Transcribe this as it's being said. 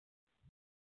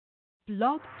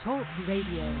Blog Talk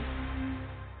Radio.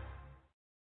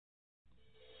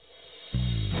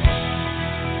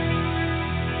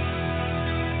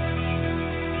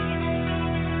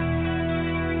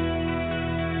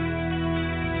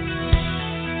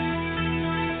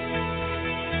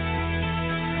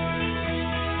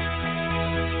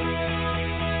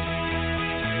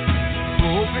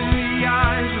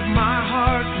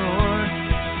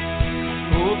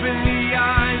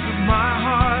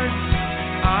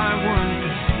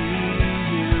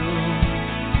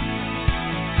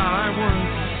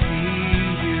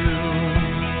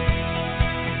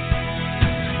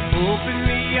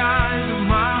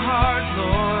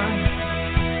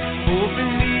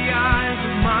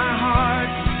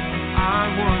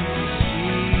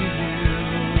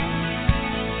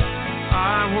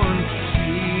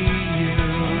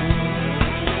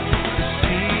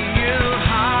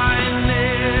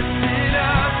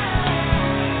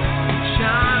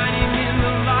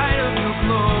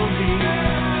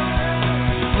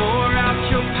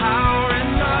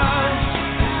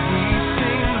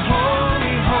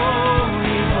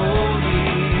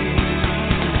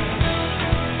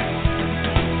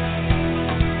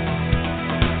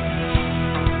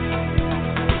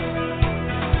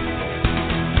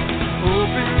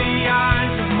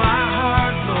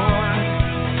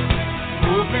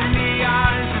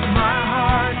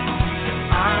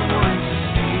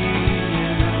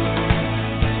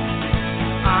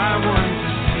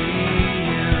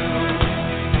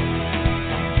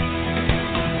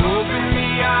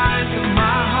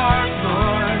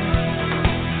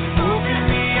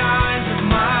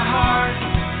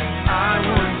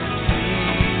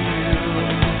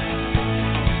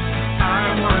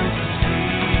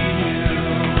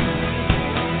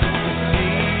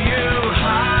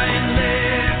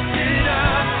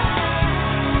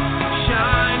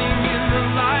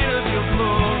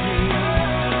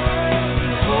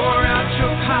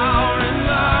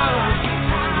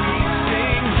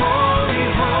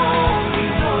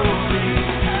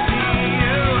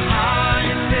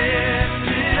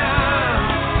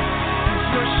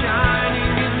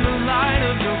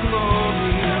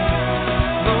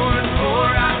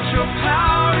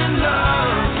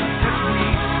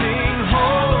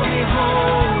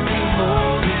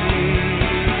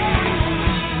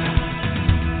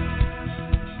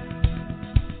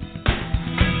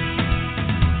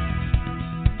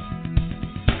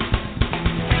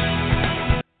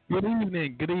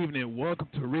 Good evening. Welcome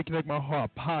to Reconnect My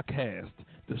Heart podcast,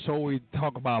 the show where we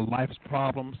talk about life's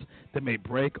problems that may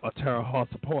break or tear our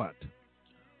hearts apart.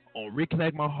 On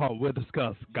Reconnect My Heart, we'll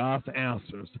discuss God's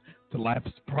answers to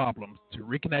life's problems to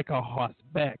reconnect our hearts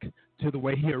back to the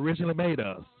way He originally made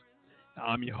us.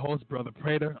 I'm your host, Brother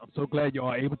Prater. I'm so glad you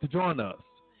are able to join us.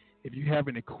 If you have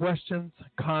any questions,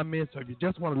 comments, or if you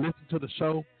just want to listen to the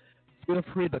show, feel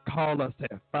free to call us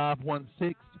at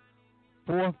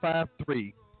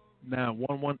 516-453-9118.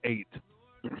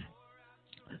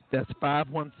 That's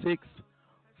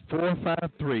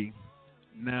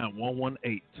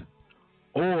 516-453-9118.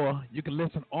 Or you can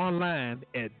listen online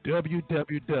at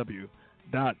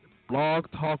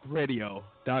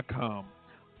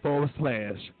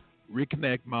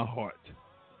www.blogtalkradio.com/reconnect my heart.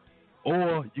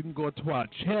 Or you can go to our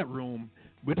chat room,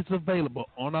 which is available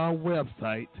on our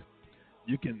website.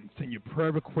 You can send your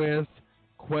prayer requests,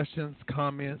 questions,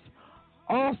 comments.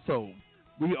 Also,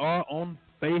 we are on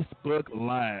Facebook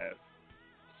Live.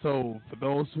 So for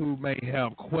those who may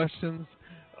have questions,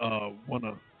 want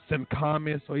to send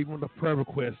comments, or even a prayer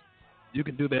request, you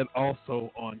can do that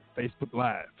also on Facebook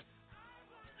Live.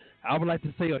 I would like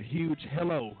to say a huge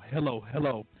hello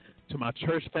to my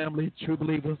church family, True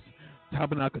Believers,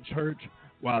 Tabernacle Church,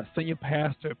 while senior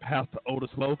pastor, Pastor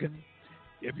Otis Logan.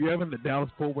 If you're ever in the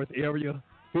Dallas-Fort Worth area,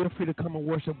 feel free to come and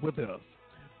worship with us.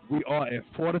 We are at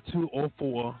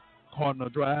 4204 Cardinal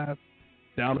Drive,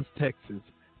 Dallas, Texas,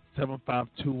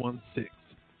 75216.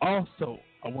 Also,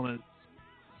 I want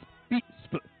to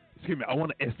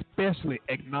especially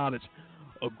acknowledge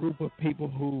a group of people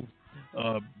who've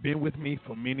been with me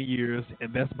for many years,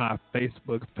 and that's my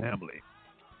Facebook family.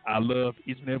 I love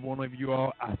each and every one of you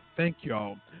all. I thank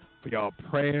y'all for y'all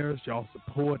prayers, y'all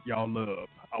support, y'all love.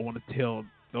 I want to tell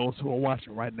those who are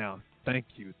watching right now, thank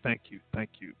you, thank you,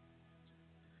 thank you.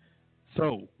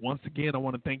 So, once again, I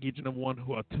want to thank each and every one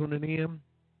who are tuning in,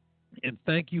 and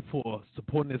thank you for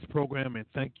supporting this program, and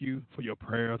thank you for your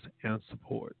prayers and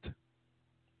support.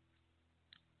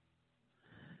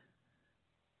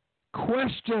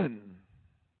 Question: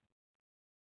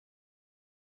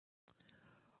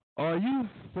 are you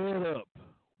fed up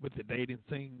with the dating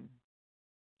scene?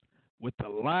 With the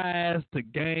lies, the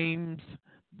games,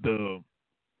 the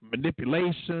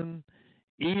manipulation,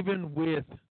 even with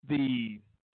the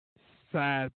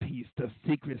side piece, the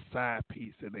secret side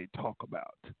piece that they talk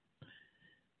about.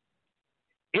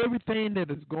 Everything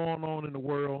that is going on in the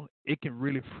world, it can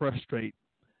really frustrate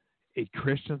a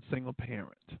Christian single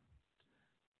parent.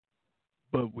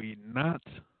 But we're not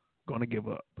going to give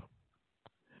up.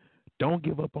 Don't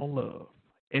give up on love,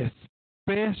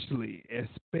 especially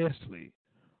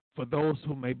for those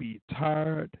who may be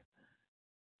tired,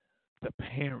 the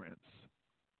parents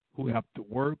who have to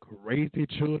work, raise their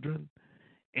children,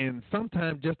 and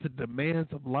sometimes just the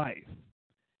demands of life.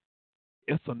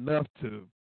 It's enough to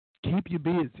keep you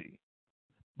busy.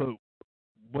 But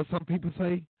what some people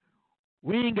say,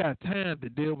 we ain't got time to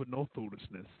deal with no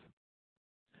foolishness.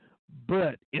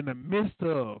 But in the midst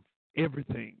of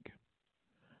everything,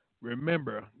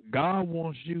 remember, God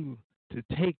wants you to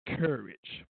take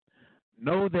courage.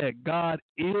 Know that God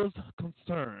is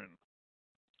concerned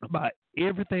about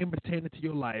everything pertaining to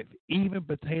your life, even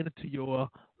pertaining to your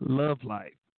love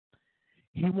life.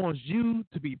 He wants you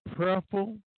to be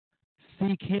prayerful,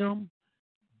 seek Him,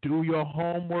 do your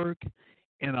homework,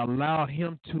 and allow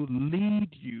Him to lead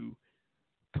you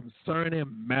concerning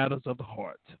matters of the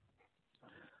heart.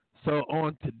 So,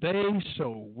 on today's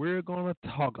show, we're going to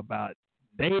talk about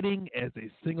dating as a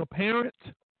single parent,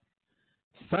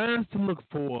 signs to look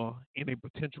for in a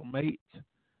potential mate,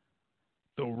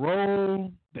 the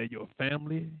role that your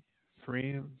family,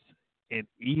 friends, and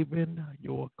even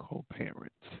your co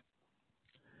parents,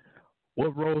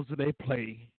 what roles do they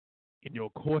play in your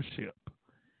courtship?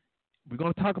 We're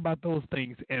going to talk about those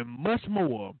things and much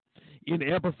more in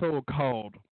an episode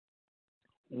called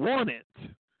Wanted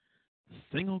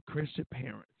Single Christian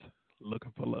Parents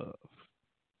Looking for Love.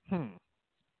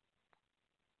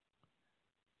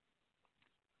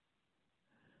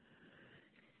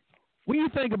 When you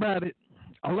think about it,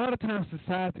 a lot of times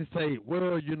society say,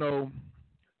 well,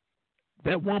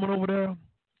 that woman over there,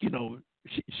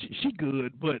 she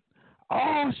good, but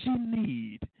all she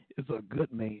need is a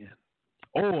good man.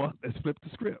 Or let's flip the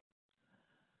script.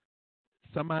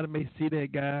 Somebody may see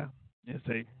that guy and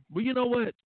say, well, you know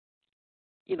what?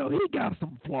 He got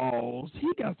some flaws.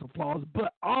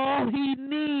 But all he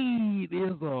needs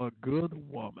is a good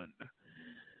woman.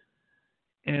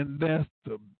 And that's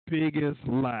the biggest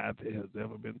lie that has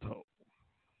ever been told.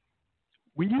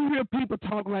 When you hear people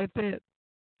talk like that,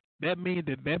 that means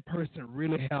that person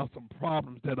really has some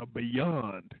problems that are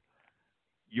beyond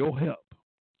your help.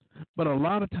 But a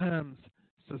lot of times,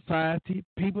 society,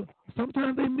 people,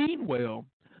 sometimes they mean well,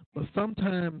 but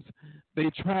sometimes they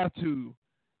try to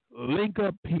link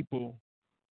up people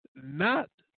not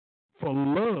for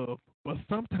love, but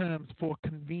sometimes for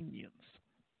convenience.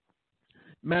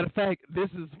 Matter of fact, this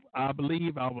is, I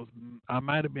believe I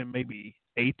might have been maybe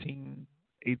 18,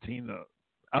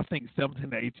 I think 17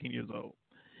 to 18 years old.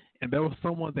 And there was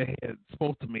someone that had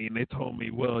spoke to me and they told me,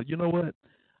 well, you know what?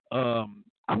 I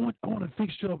want to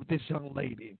fix you up with this young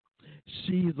lady.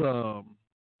 She's 24.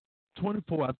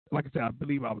 Like I said, I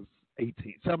believe I was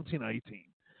 17 or 18,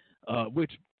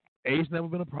 which age never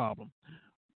been a problem.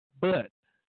 But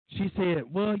she said,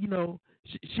 well,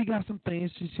 she got some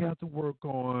things she has to work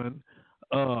on,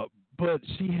 but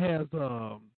she has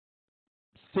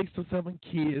 6 or 7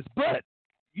 kids. But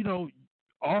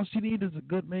all she needs is a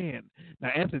good man.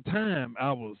 Now, at the time,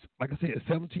 I was, like I said,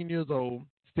 17 years old,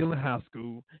 still in high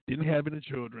school, didn't have any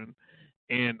children,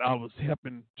 and I was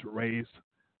helping to raise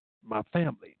my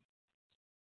family.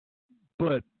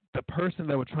 But the person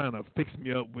that was trying to fix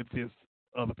me up with this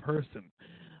other person,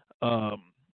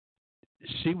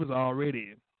 she was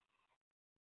already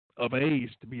of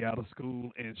age to be out of school,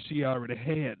 and she already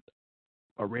had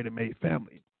a ready-made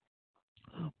family.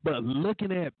 But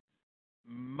looking at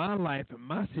my life and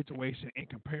my situation in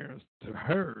comparison to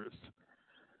hers,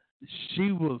 she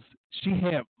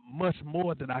had much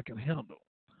more than I can handle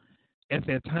at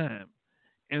that time.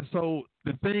 And so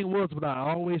the thing was, but I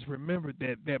always remembered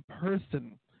that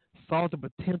person saw the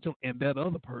potential in that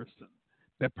other person.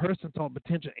 That person saw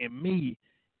potential in me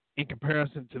in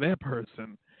comparison to that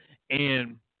person.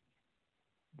 And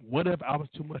what if I was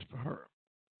too much for her?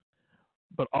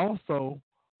 But also,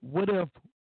 what if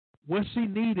what she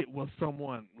needed was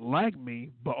someone like me,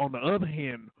 but on the other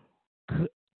hand,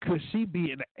 could she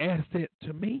be an asset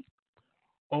to me,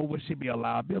 or would she be a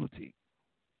liability?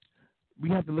 We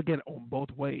have to look at it on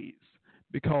both ways,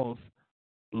 because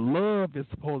love is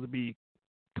supposed to be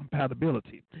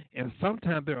compatibility. And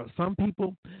sometimes there are some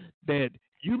people that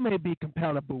you may be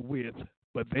compatible with,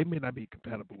 but they may not be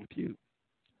compatible with you.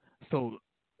 So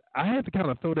I had to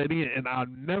kind of throw that in, and I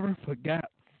never forgot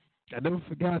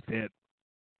that.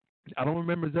 I don't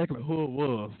remember exactly who it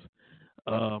was,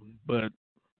 but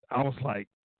I was like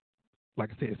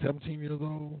I said, 17 years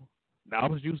old. Now I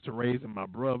was used to raising my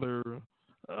brother,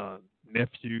 uh,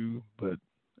 nephew, but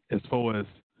as far as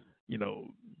you know,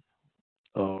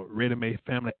 ready-made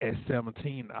family at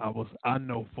 17, I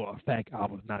know for a fact I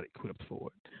was not equipped for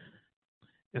it.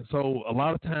 And so a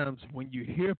lot of times when you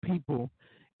hear people,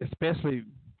 especially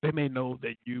they may know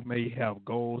that you may have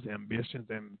goals, ambitions,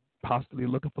 and possibly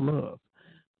looking for love.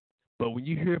 But when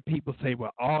you hear people say,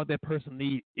 well, all that person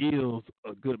need is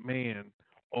a good man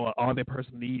or all that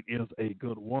person need is a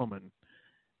good woman,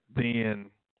 then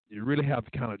you really have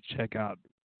to kind of check out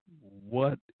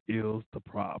what is the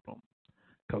problem.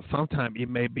 Because sometimes it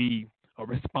may be a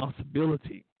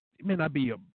responsibility. It may not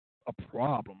be a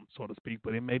problem, so to speak,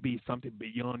 but it may be something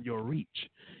beyond your reach.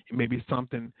 It may be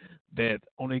something that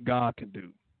only God can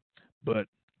do. But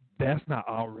that's not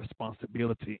our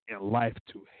responsibility in life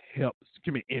to help,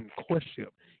 excuse me, in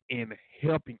courtship, in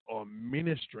helping or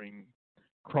ministering,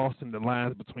 crossing the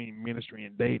lines between ministry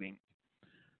and dating.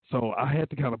 So I had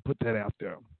to kind of put that out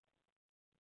there.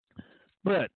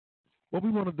 But what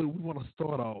we want to do, we want to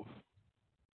start off.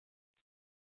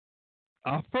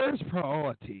 Our first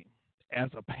priority as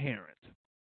a parent,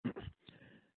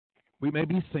 we may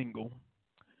be single,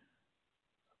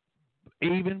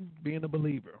 even being a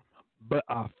believer, but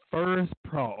our first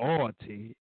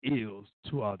priority is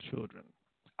to our children.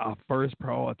 Our first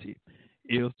priority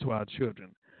is to our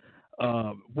children.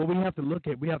 What we have to look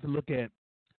at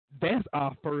that's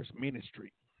our first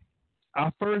ministry.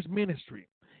 Our first ministry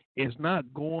is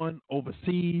not going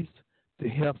overseas to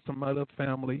help some other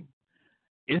family.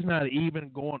 It's not even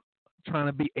going trying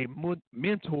to be a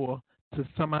mentor to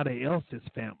somebody else's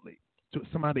family, to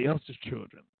somebody else's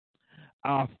children.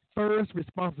 Our first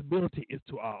responsibility is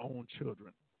to our own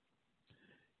children.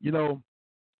 You know,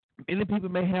 many people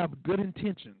may have good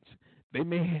intentions. They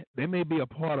may be a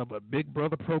part of a big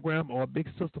brother program or a big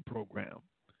sister program.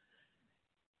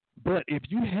 But if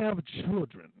you have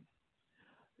children,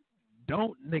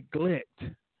 don't neglect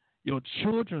your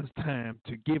children's time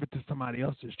to give it to somebody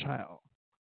else's child.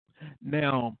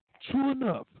 Now, true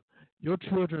enough, your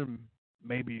children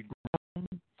may be grown,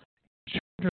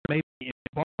 children may be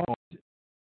involved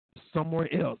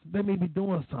somewhere else. They may be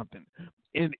doing something.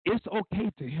 And it's okay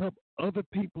to help other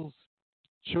people's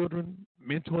children,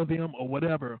 mentor them or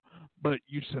whatever, but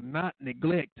you should not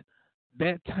neglect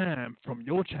that time from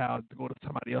your child to go to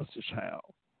somebody else's child.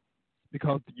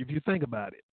 Because if you think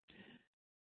about it,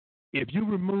 if you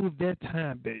remove that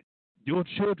time that your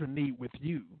children need with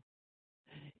you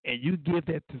and you give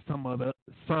that to some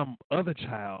other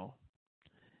child,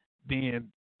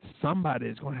 then somebody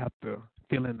is going to have to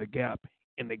fill in the gap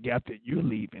that you're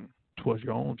leaving towards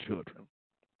your own children.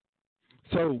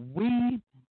 So we,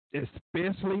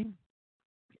 especially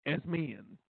as men,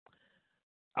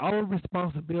 our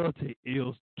responsibility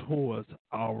is towards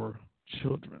our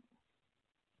children.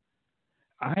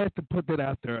 I have to put that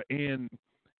out there. And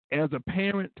as a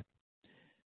parent,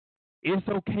 it's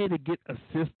okay to get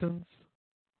assistance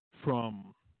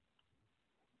from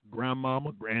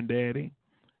grandmama, granddaddy,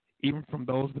 even from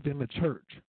those within the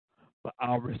church. But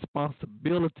our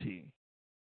responsibility,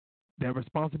 that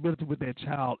responsibility with that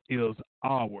child is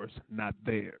ours, not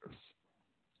theirs.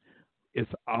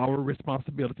 It's our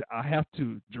responsibility. I have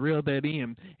to drill that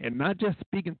in, and not just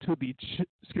speaking to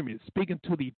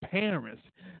the parents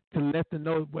to let them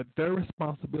know what their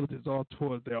responsibilities are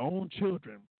towards their own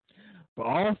children. But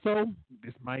also,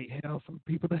 this might have some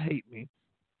people to hate me,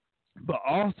 but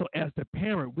also as the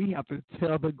parent, we have to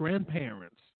tell the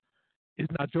grandparents,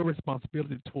 it's not your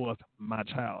responsibility towards my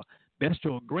child. That's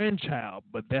your grandchild,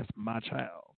 but that's my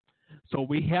child. So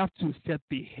we have to set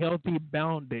the healthy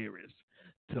boundaries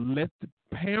to let the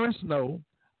parents know,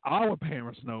 our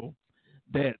parents know,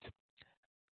 that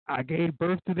I gave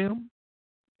birth to them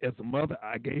as a mother,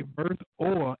 I gave birth,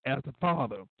 or as a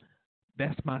father,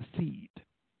 that's my seed.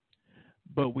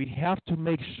 But we have to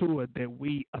make sure that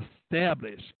we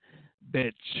establish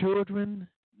that children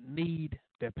need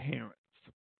their parents.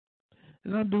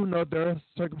 And I do know there are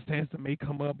circumstances that may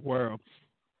come up where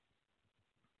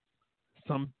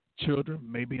some children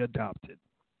may be adopted.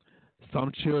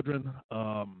 Some children,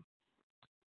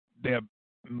 their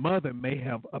mother may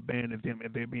have abandoned them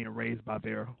and they're being raised by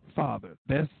their father.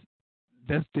 That's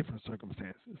different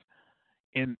circumstances.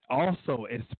 And also,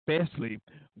 especially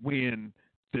when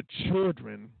the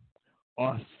children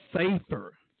are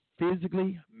safer,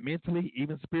 physically, mentally,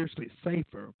 even spiritually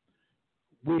safer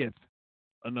with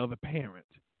another parent.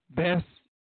 That's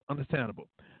understandable.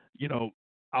 You know,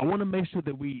 I want to make sure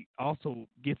that we also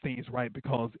get things right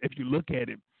because if you look at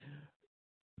it,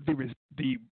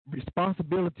 the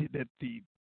responsibility that the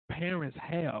parents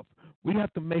have We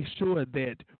have to make sure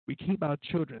that we keep our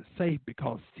children safe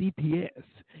because CPS,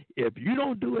 if you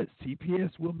don't do it,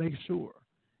 CPS will make sure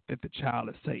that the child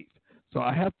is safe. So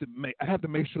I have to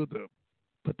make sure to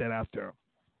put that out there.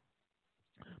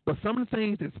 But some of the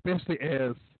things, especially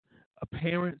as a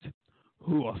parent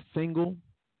who are single,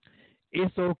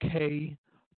 it's okay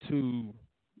to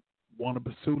want to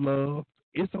pursue love.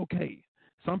 It's okay.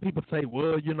 Some people say,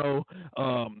 well,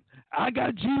 I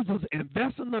got Jesus and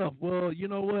that's enough. Well, you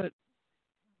know what?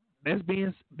 That's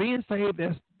being saved.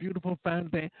 That's beautiful, fine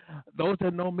thing. Those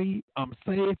that know me, I'm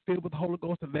saved, filled with the Holy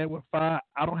Ghost, and led with fire.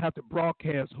 I don't have to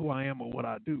broadcast who I am or what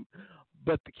I do.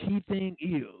 But the key thing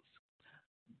is,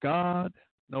 God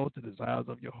knows the desires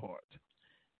of your heart.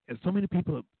 And so many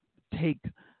people take,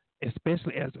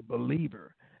 especially as a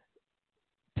believer,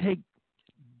 take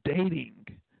dating.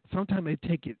 Sometimes they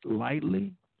take it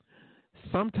lightly.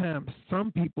 Sometimes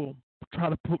some people try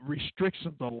to put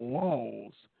restrictions or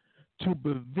laws to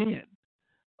prevent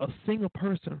a single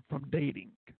person from dating.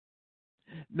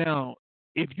 Now,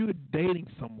 if you're dating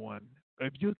someone,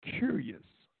 if you're curious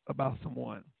about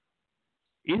someone,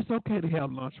 it's okay to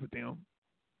have lunch with them.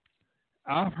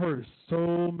 I've heard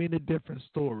so many different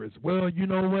stories. Well, you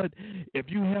know what? If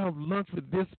you have lunch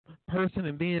with this person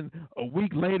and then a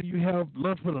week later you have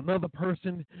lunch with another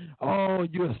person, oh,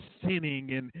 you're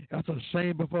sinning and that's a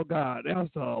shame before God.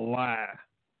 That's a lie.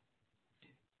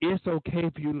 It's okay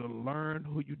for you to learn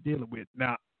who you're dealing with.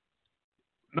 Now,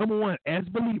 number one, as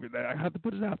believers, I have to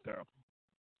put it out there.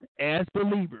 As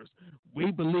believers,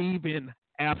 we believe in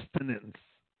abstinence.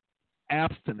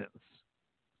 Abstinence.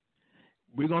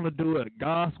 We're going to do it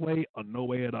God's way or no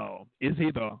way at all. It's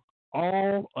either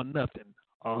all or nothing,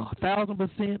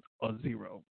 1,000% or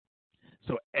zero.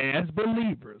 So, as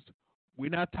believers, we're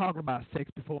not talking about sex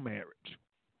before marriage.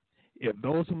 If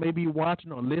those who may be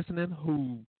watching or listening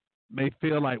who may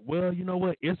feel like, well, you know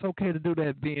what, it's okay to do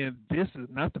that, then this is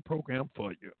not the program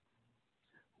for you.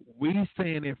 We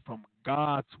saying it from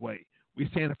God's way. We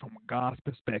saying it from God's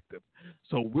perspective.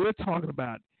 So we're talking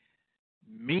about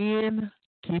men,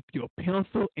 keep your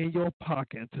pencil in your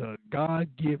pocket until God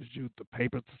gives you the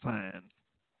paper to sign.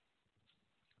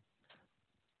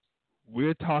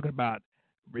 We're talking about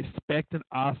respecting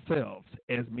ourselves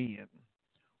as men.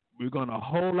 We're going to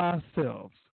hold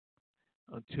ourselves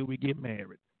until we get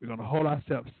married. We're going to hold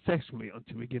ourselves sexually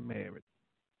until we get married.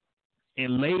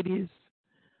 And ladies,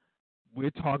 we're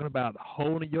talking about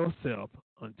holding yourself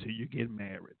until you get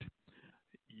married.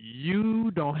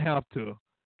 You don't have to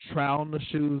try on the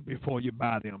shoes before you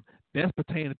buy them. That's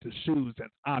pertaining to shoes and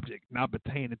object, not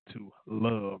pertaining to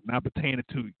love, not pertaining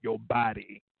to your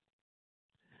body.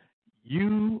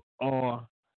 You are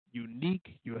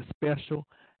unique. You're special,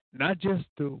 not just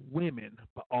to women,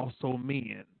 but also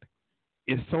men.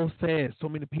 It's so sad. So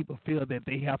many people feel that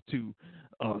they have to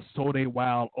sow their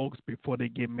wild oats before they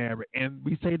get married, and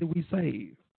we say that we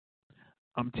save.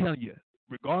 I'm telling you,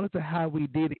 regardless of how we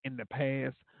did it in the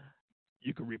past,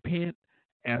 you can repent,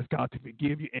 ask God to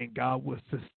forgive you, and God will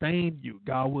sustain you.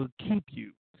 God will keep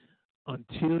you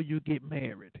until you get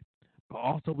married. But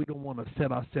also, we don't want to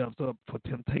set ourselves up for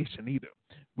temptation either.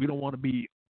 We don't want to be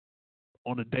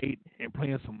on a date and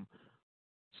playing some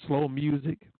slow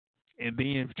music and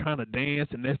then trying to dance,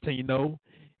 and next thing you know,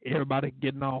 everybody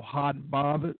getting all hot and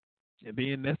bothered, and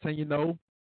then next thing you know,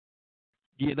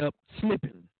 get up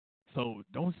slipping. So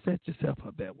don't set yourself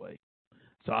up that way.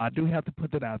 So I do have to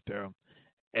put that out there.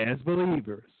 As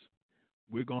believers,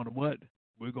 we're going to what?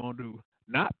 We're going to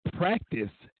not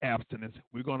practice abstinence.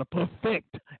 We're going to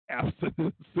perfect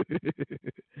abstinence.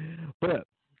 But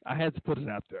I had to put it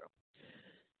out there.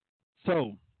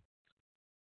 So,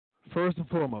 first and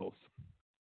foremost,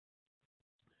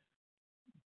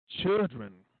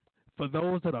 children, for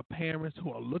those that are parents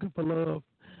who are looking for love,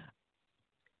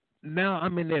 now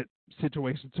I'm in that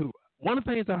situation too. One of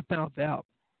the things I found out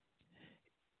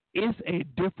is a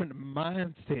different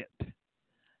mindset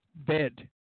that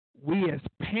we as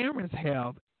parents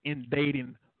have in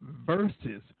dating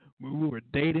versus when we were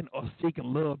dating or seeking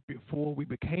love before we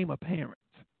became a parent.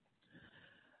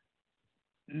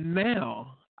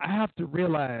 Now I have to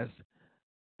realize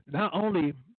not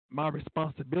only my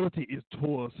responsibility is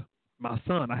towards my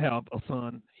son. I have a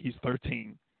son, he's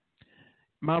 13.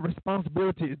 My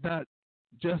responsibility is not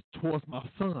just towards my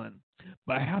son,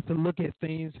 but I have to look at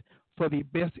things for the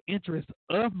best interest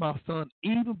of my son,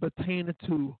 even pertaining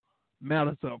to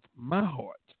matters of my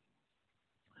heart.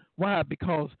 Why?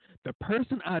 Because the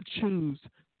person I choose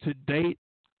to date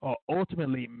or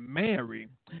ultimately marry,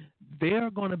 they're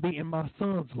going to be in my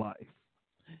son's life.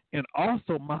 And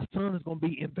also, my son is going to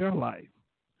be in their life.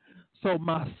 So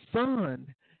my son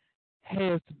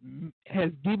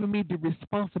has given me the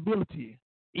responsibility,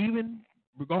 even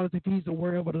regardless if he's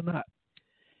aware of it or not.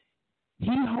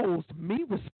 He holds me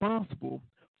responsible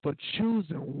for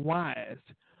choosing wise.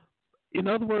 In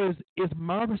other words, it's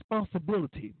my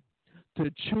responsibility to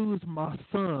choose my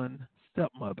son's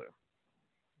stepmother.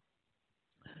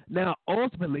 Now,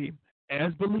 ultimately,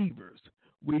 as believers,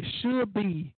 we should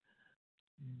be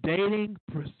dating,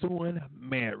 pursuing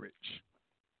marriage.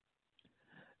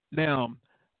 Now,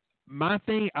 my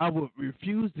thing, I would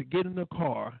refuse to get in the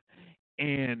car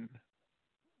and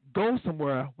go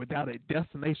somewhere without a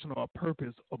destination or a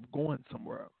purpose of going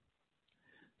somewhere.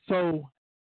 So,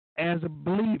 as a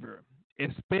believer,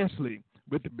 especially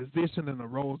with the position and the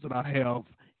roles that I have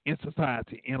in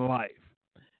society, in life,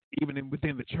 even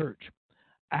within the church,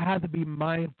 I have to be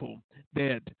mindful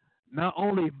that not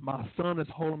only my son is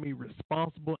holding me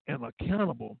responsible and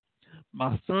accountable,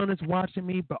 my son is watching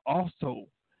me, but also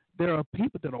there are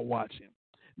people that are watching.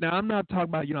 Now, I'm not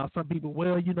talking about, some people,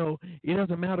 well, it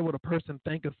doesn't matter what a person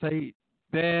think or say.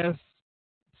 That's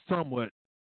somewhat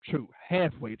true,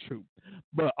 halfway true.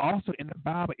 But also in the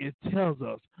Bible, it tells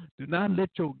us, do not let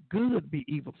your good be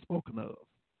evil spoken of.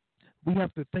 We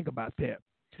have to think about that.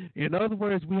 In other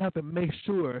words, we have to make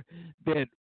sure that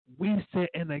we set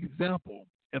an example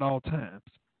at all times.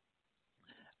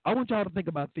 I want y'all to think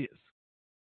about this.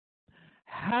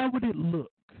 How would it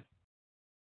look?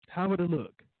 How would it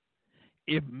look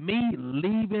if me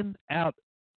leaving out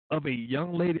of a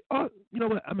young lady, or you know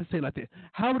what, I'm going to say it like this.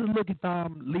 How would it look if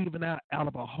I'm leaving out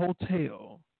of a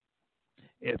hotel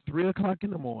at 3 o'clock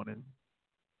in the morning,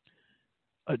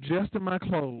 adjusting my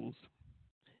clothes,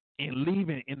 and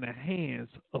leaving in the hands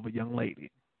of a young lady?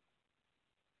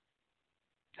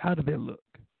 How did that look?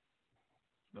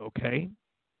 Okay.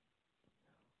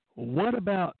 What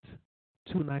about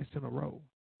 2 nights in a row?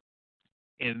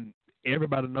 And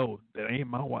everybody knows that ain't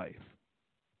my wife.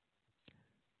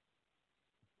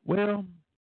 Well,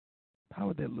 how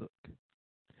would that look?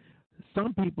 To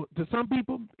some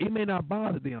people, it may not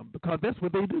bother them because that's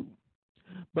what they do.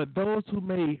 But those who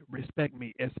may respect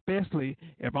me, especially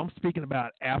if I'm speaking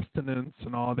about abstinence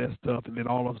and all that stuff, and then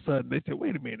all of a sudden they say,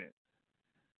 wait a minute,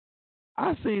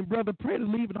 I seen Brother Prater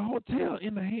leaving the hotel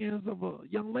in the hands of a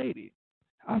young lady.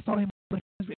 I saw him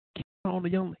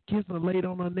kissing a lady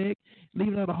on her neck,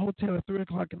 leaving at a hotel at 3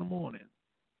 o'clock in the morning.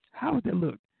 How would that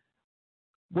look?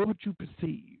 What would you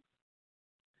perceive?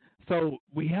 So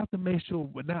we have to make sure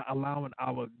we're not allowing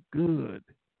our good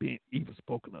being evil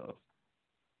spoken of.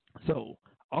 So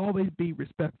always be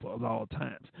respectful at all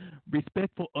times,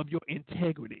 respectful of your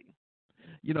integrity.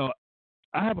 I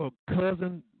have a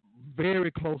cousin,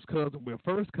 very close cousin. We're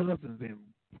first cousins and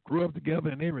grew up together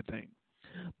and everything.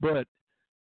 But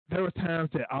there were times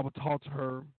that I would talk to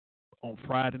her on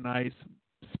Friday nights,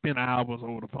 spend hours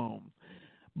over the phone.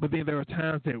 But then there are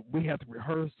times that we have to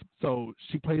rehearse. So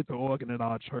she plays the organ at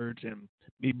our church, and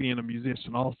me being a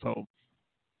musician also,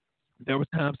 there were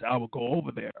times that I would go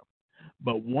over there.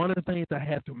 But one of the things I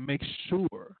had to make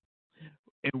sure,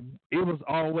 and it was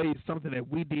always something that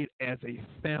we did as a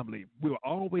family, we were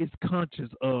always conscious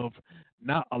of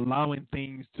not allowing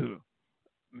things to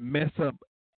mess up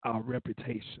our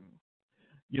reputation.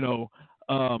 You know,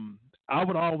 I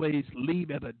would always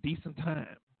leave at a decent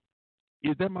time.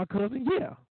 Is that my cousin?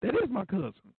 Yeah, that is my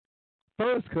cousin.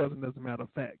 First cousin, as a matter of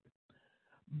fact.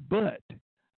 But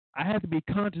I have to be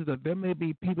conscious that there may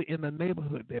be people in the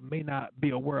neighborhood that may not be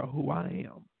aware of who I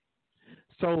am.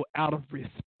 So out of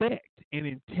respect and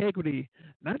integrity,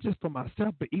 not just for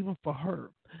myself, but even for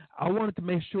her, I wanted to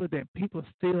make sure that people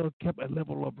still kept a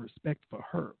level of respect for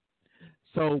her.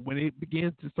 So when it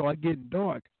begins to start getting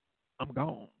dark, I'm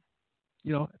gone.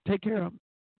 Take care of them.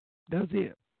 That's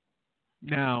it.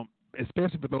 Now,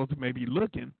 especially for those who may be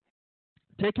looking,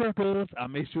 take care of us. I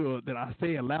make sure that I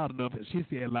say it loud enough and she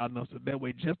say it loud enough so that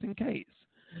way, just in case.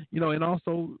 And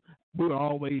also I would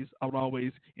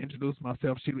always introduce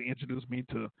myself. She would introduce me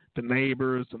to the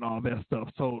neighbors and all that stuff.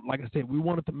 So like I said, we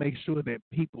wanted to make sure that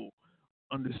people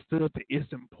understood that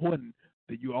it's important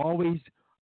that you always,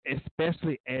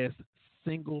 especially as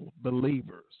single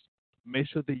believers, make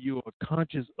sure that you are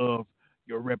conscious of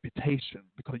your reputation,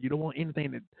 because you don't want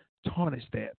anything to tarnish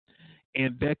that.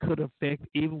 And that could affect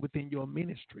even within your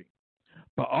ministry.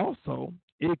 But also,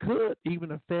 it could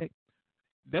even affect,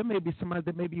 there may be somebody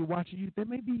that may be watching you, that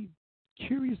may be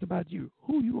curious about you,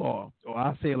 who you are. Or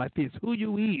I'll say it like this, who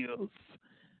you is.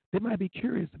 They might be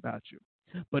curious about you.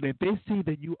 But if they see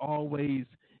that you always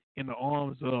in the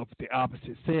arms of the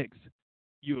opposite sex,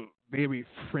 you're very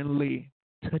friendly,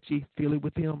 touchy-feely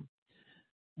with them,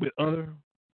 with other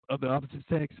of the opposite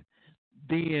sex,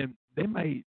 then they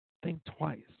might think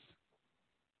twice.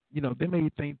 they may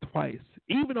think twice.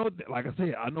 Even though, like I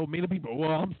said, I know many people,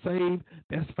 well, I'm saved,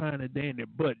 that's fine and dandy.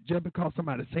 But just because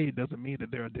somebody's saved doesn't mean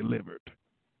that they're delivered.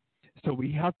 So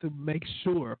we have to make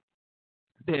sure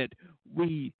that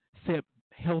we set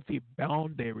healthy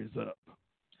boundaries up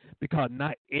because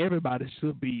not everybody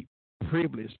should be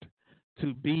privileged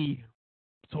to be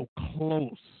so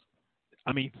close.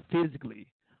 I mean, physically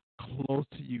close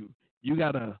to you. You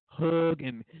got to hug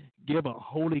and give a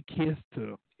holy kiss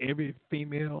to every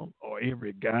female or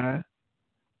every guy.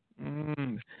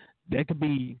 Mm, that could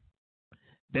be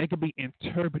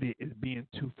interpreted as being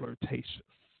too flirtatious.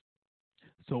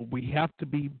 So we have to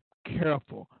be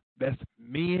careful. That's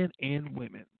men and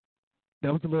women.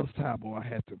 That was a little sidebar I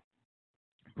had to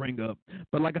bring up.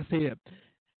 But like I said,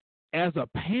 as a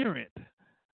parent,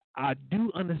 I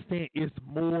do understand it's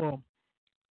more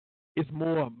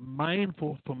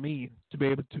mindful for me to be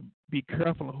able to be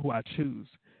careful of who I choose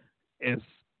as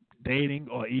dating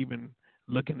or even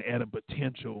looking at a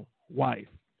potential wife.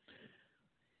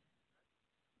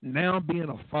 Now being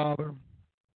a father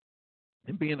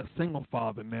and being a single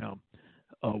father now,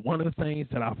 one of the things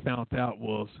that I found out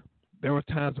was there were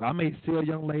times where I may see a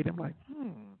young lady, I'm like,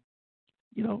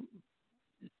 you know,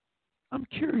 I'm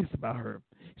curious about her.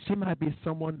 She might be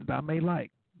someone that I may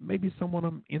like, maybe someone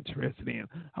I'm interested in.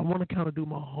 I want to kind of do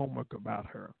my homework about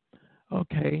her.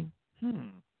 Okay,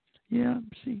 yeah,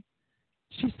 she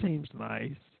seems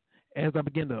nice. As I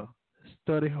begin to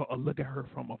study her or look at her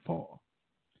from afar,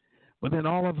 but then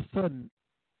all of a sudden,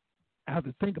 I have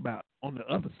to think about on the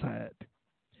other side.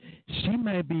 She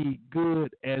may be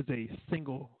good as a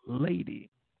single lady,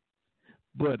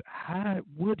 but how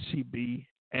would she be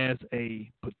as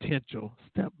a potential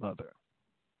stepmother?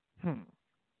 Hmm.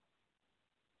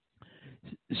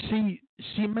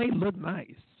 She may look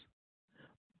nice,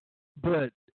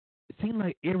 but it seems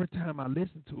like every time I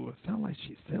listen to her, it sounds like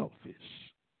she's selfish.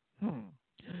 Hmm.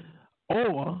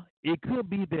 Or it could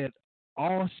be that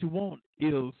all she wants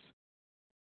is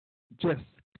just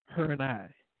her and I.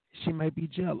 She may be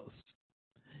jealous.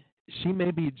 She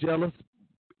may be jealous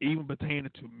even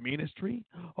pertaining to ministry,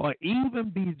 or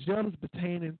even be jealous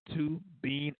pertaining to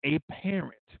being a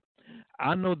parent.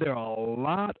 I know there are a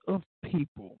lot of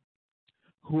people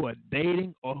who are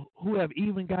dating or who have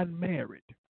even gotten married,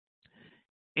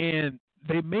 and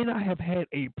they may not have had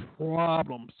a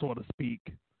problem, so to speak,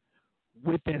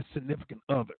 with their significant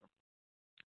other,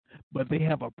 but they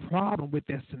have a problem with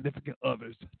their significant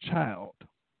other's child.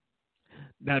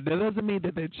 Now, that doesn't mean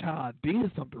that their child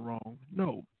did something wrong,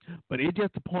 no, but it's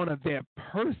just the point of that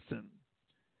person.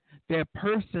 That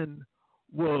person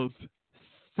was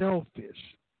selfish.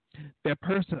 That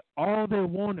person, all they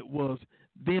wanted was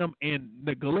them and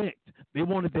neglect. They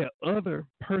wanted that other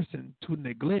person to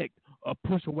neglect or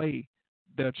push away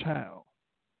their child.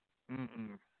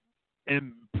 Mm-mm.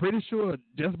 And pretty sure,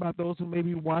 just about those who may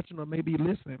be watching or may be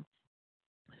listening,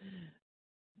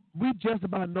 we just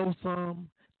about know some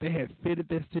that have fitted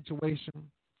that situation.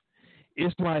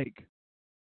 It's like,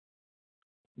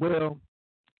 well,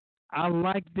 I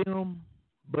like them,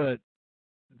 but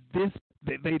this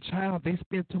they child they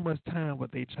spend too much time with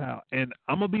their child, and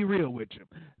I'm gonna be real with you.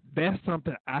 That's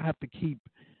something I have to keep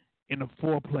in the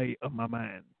foreplay of my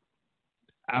mind.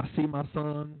 I see my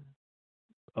son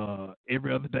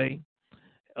every other day.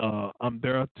 I'm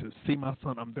there to see my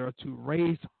son. I'm there to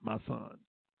raise my son.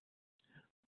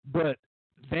 But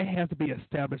that has to be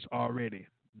established already.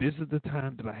 This is the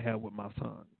time that I have with my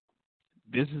son.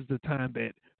 This is the time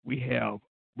that we have.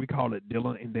 We call it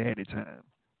Dylan and Daddy time.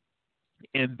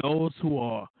 And those who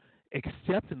are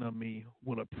accepting of me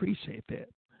will appreciate that.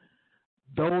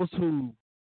 Those who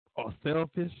are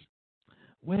selfish,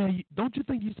 well, don't you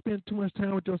think you spend too much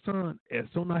time with your son? As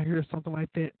soon as I hear something like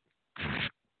that,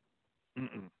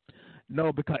 mm-mm.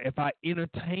 No, because if I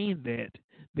entertain that,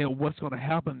 then what's going to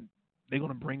happen? They're going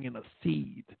to bring in a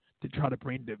seed to try to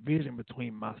bring division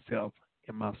between myself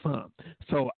and my son.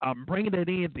 So I'm bringing that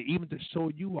in to even to show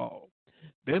you all.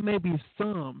 There may be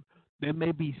some that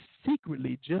may be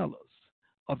secretly jealous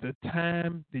of the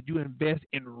time that you invest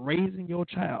in raising your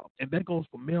child, and that goes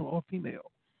for male or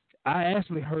female. I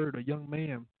actually heard a young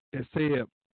man that said,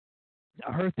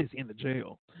 I heard this in the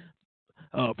jail.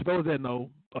 For those that know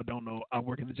or don't know, I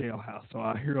work in the jailhouse, so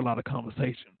I hear a lot of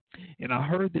conversation. And I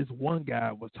heard this one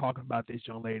guy was talking about this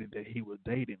young lady that he was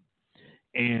dating,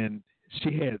 and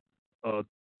she had uh,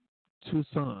 two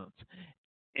sons.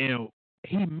 And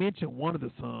he mentioned one of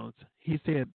the sons. He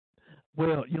said,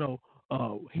 "Well,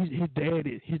 his dad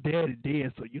is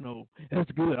dead, so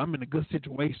that's good. I'm in a good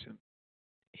situation.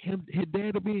 His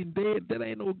dad being dead, that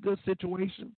ain't no good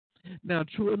situation. Now,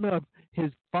 true enough,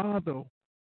 his father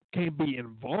can't be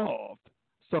involved.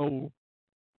 So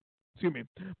Excuse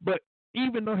me. But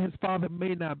even though his father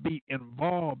may not be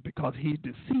involved because he's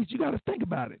deceased, you got to think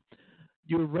about it.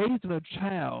 You're raising a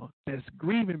child that's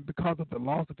grieving because of the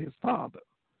loss of his father.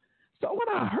 So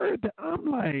when I heard that, I'm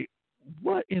like,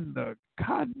 what in the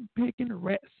cotton picking,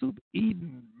 rat soup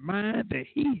eating mind that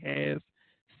he has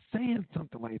saying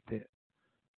something like that?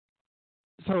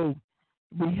 So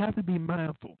we have to be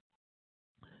mindful.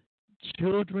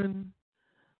 Children,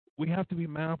 we have to be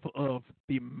mindful of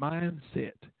the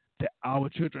mindset that our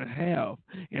children have.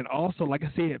 And also, like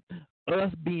I said,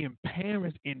 us being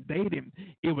parents and dating,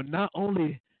 it would not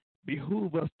only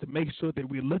behoove us to make sure that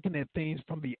we're looking at things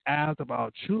from the eyes of our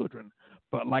children,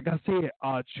 but like I said,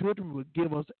 our children will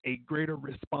give us a greater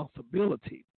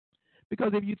responsibility.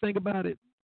 Because if you think about it,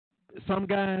 some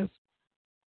guys,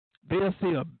 they'll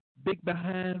see a big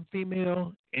behind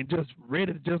female and just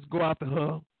ready to just go after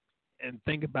her and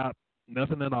think about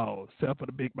nothing at all except for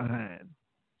the big behind.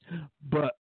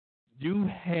 But you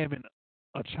having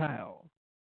a child,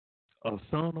 a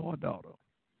son or a daughter,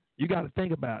 you got to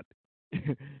think about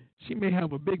it. She may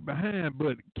have a big behind,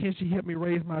 but can she help me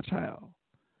raise my child?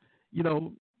 You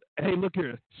know, hey, look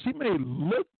here. She may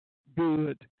look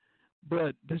good,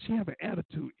 but does she have an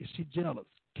attitude? Is she jealous?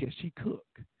 Can she cook?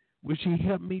 Will she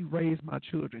help me raise my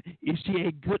children? Is she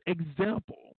a good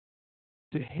example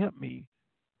to help me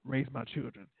raise my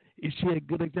children? Is she a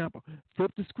good example?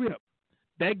 Flip the script.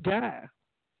 That guy,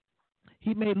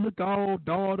 he may look all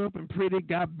dolled up and pretty,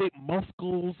 got big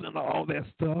muscles and all that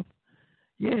stuff.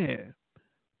 Yeah.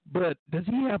 But does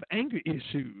he have anger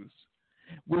issues?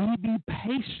 Will he be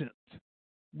patient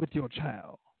with your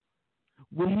child?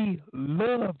 Will he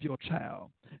love your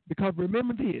child? Because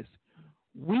remember this,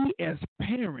 we as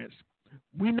parents,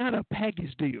 we're not a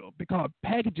package deal because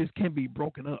packages can be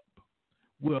broken up.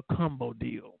 We're a combo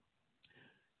deal.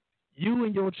 You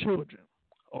and your children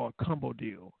are a combo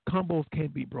deal. Combos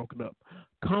can't be broken up.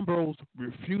 Combos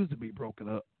refuse to be broken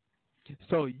up.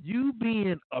 So you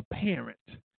being a parent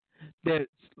that's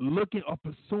looking or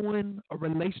pursuing a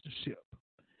relationship,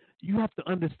 you have to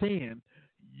understand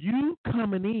you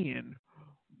coming in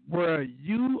where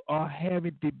you are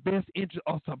having the best interest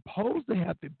or supposed to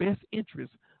have the best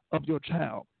interest of your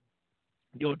child.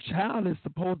 Your child is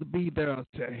supposed to be there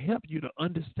to help you to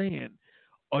understand,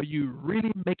 are you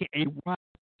really making a right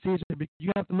decision? Because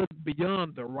you have to look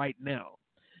beyond the right now.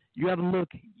 You have to look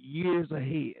years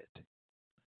ahead.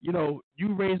 You know,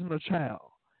 you raising a child,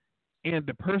 and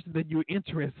the person that you're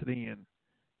interested in,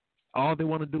 all they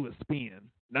want to do is spend.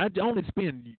 Not only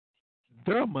spend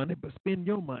their money, but spend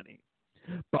your money.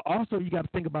 But also, you got to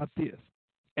think about this.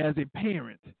 As a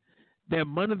parent, that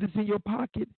money that's in your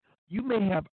pocket, you may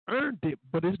have earned it,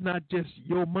 but it's not just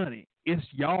your money. It's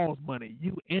y'all's money,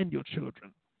 you and your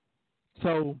children.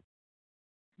 So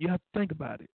you have to think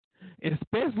about it. And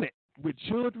especially with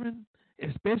children,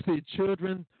 especially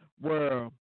children where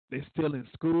they're still in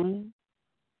school.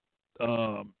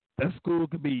 That school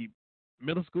could be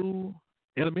middle school,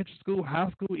 elementary school, high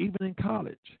school, even in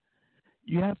college.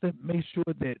 You have to make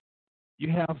sure that you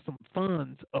have some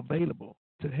funds available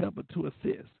to help or to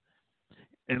assist.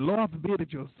 And Lord forbid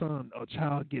that your son or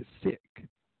child gets sick.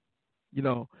 You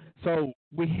know, so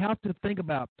we have to think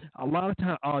about a lot of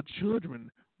times our children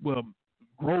will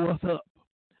grow us up.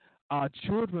 Our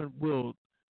children will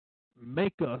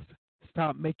make us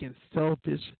stop making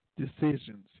selfish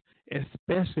decisions,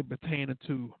 especially pertaining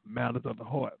to matters of the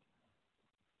heart.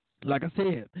 Like I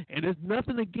said, and there's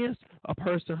nothing against a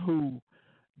person who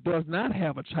does not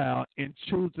have a child and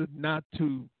chooses not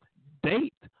to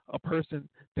date a person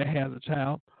that has a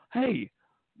child. Hey,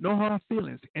 no hard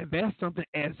feelings. And that's something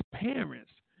as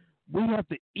parents, we have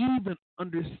to even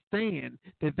understand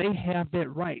that they have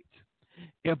that right.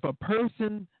 If a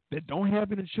person that don't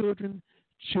have any children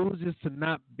chooses to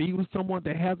not be with someone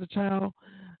that has a child,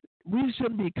 we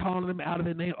shouldn't be calling them out of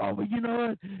their name. Oh, well, you know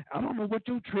what? I don't know what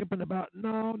you're tripping about.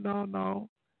 No, no, no.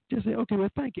 Just say, okay, well,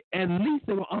 thank you. At least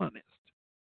they were honest.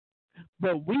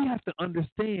 But we have to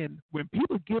understand when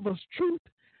people give us truth,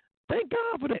 thank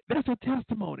God for that. That's a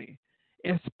testimony,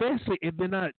 especially if they're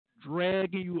not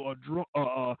dragging you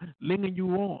or leading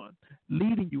you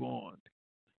on.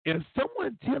 If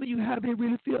someone telling you how they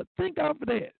really feel, thank God for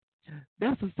that.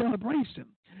 That's a celebration.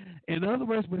 In other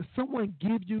words, when someone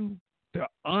gives you the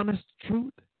honest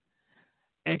truth,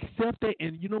 accept it,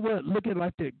 and you know what? Look at it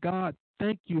like that. God,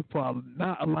 thank you for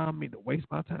not allowing me to waste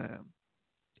my time.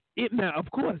 It now, of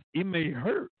course, it may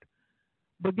hurt,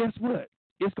 but guess what?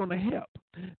 It's going to help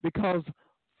because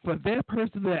for that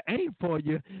person that ain't for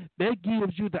you, that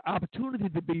gives you the opportunity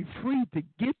to be free to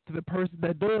get to the person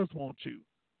that does want you.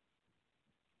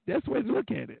 That's the way to look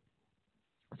at it.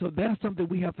 So that's something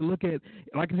we have to look at,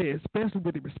 like I said, especially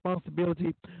with the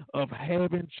responsibility of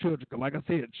having children. 'Cause like I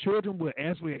said, children will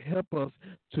actually help us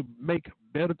to make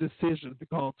better decisions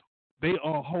because they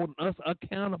are holding us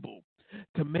accountable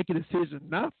to make a decision,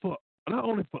 not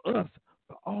only for us,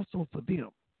 but also for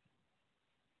them.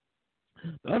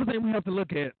 The other thing we have to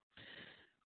look at,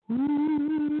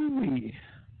 ooh,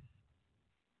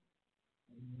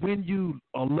 when you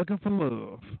are looking for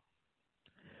love,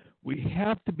 we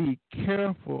have to be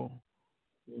careful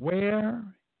where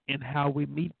and how we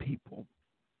meet people.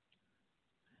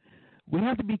 We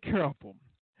have to be careful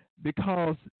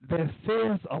because that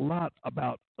says a lot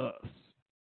about us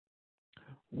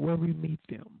where we meet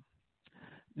them.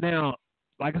 Now,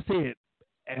 like I said,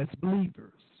 as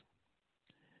believers,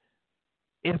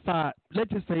 if I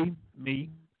let's just say me,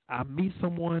 I meet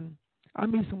someone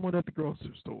at the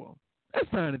grocery store. That's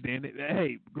fine then.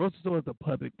 Hey, grocery store is a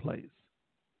public place.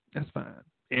 That's fine.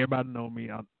 Everybody know me.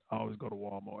 I always go to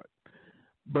Walmart.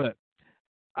 But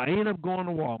I end up going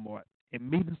to Walmart and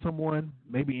meeting someone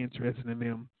maybe interested in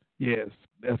them. Yes,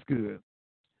 that's good.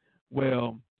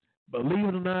 Well, believe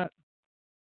it or not,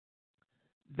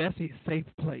 that's a safe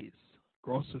place.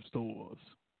 Grocery stores,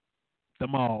 the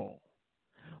mall.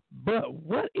 But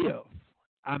what if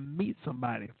I meet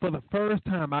somebody for the first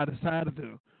time? I decided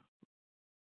to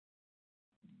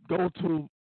go to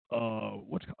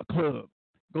a club.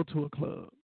 Go to a club.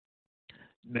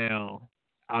 Now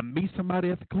I meet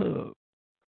somebody at the club.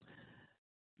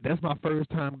 That's my first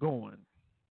time going.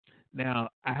 Now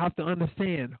I have to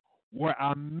understand where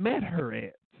I met her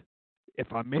at.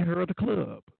 If I met her at the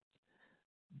club,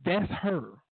 that's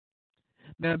her.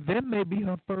 Now that may be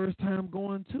her first time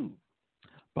going too.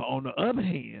 But on the other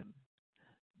hand,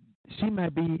 she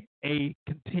might be a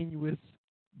continuous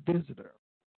visitor.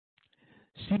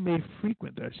 She may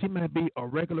frequent there. She might be a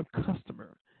regular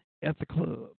customer at the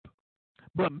club.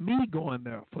 But me going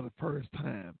there for the first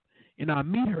time, and I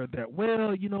meet her there.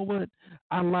 Well, you know what?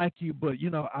 I like you, but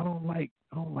I don't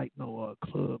like no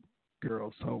club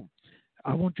girls. So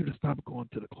I want you to stop going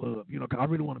to the club. 'Cause I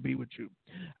really want to be with you.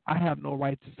 I have no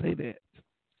right to say that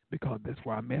because that's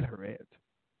where I met her at.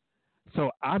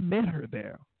 So I met her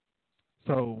there.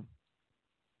 So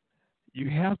you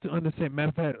have to understand. Matter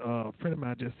of fact, a friend of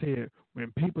mine just said,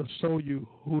 when people show you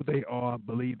who they are,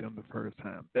 believe them the first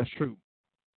time. That's true.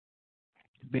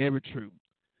 Very true.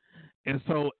 And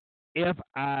so if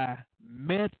I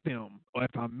met them or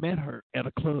if I met her at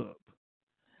a club,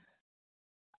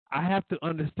 I have to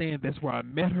understand that's where I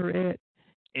met her at,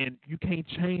 and you can't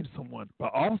change someone.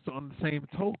 But also, on the same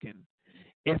token,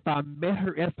 if I met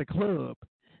her at the club,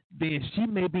 then she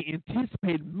may be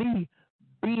anticipating me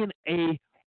being a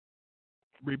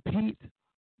repeat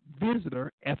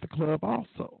visitor at the club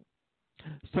also.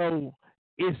 So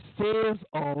it says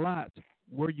a lot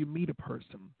where you meet a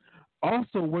person.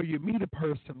 Also, where you meet a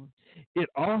person, it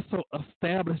also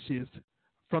establishes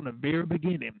from the very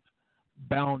beginning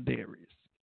boundaries.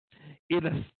 It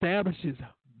establishes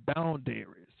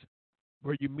boundaries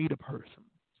where you meet a person.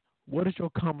 What is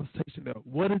your conversation there?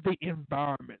 What is the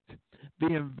environment? The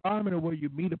environment where you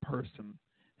meet a person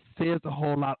says a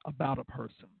whole lot about a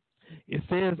person. It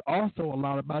says also a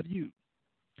lot about you.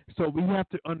 So we have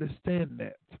to understand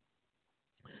that.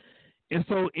 And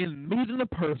so in meeting a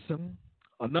person,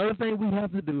 another thing we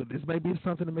have to do, this may be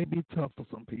something that may be tough for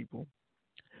some people,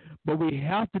 but we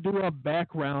have to do a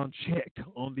background check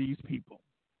on these people.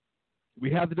 We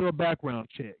have to do a background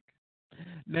check.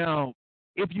 Now,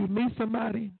 if you meet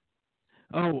somebody,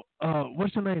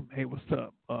 what's your name? Hey, what's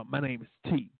up? My name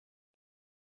is T.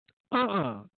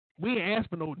 Uh-uh. We ain't ask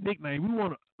for no nickname. We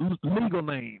want legal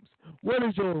names. What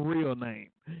is your real name?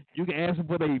 You can ask them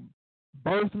for their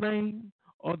birth name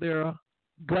or their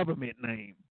government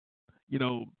name. You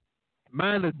know,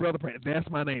 mine is Brother Prater. That's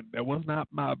my name. That was not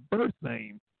my birth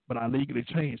name, but I legally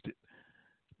changed it.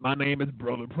 My name is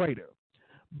Brother Prater.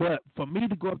 But for me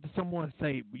to go up to someone and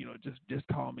say, just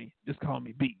call me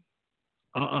B.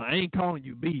 I ain't calling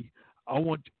you B. I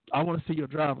want to see your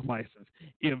driver's license.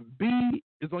 If B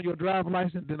is on your driver's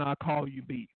license, then I'll call you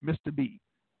B, Mr. B.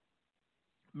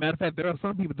 Matter of fact, there are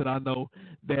some people that I know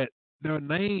that their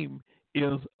name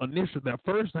is initials, their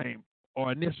first name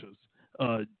or initials,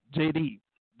 JD.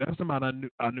 That's somebody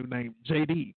I knew named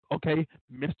JD. Okay,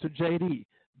 Mr. JD.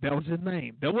 That was his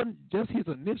name. That wasn't just his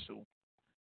initial.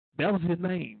 That was his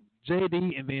name,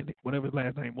 JD, and then whatever his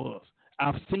last name was.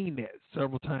 I've seen that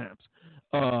several times.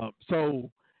 So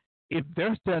if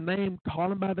there's their name, call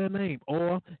them by their name.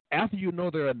 Or after you know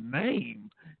their name,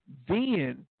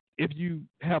 then if you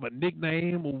have a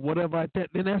nickname or whatever like that,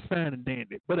 then that's fine and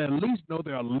dandy. But at least know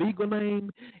their legal name.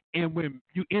 And when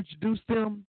you introduce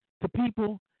them to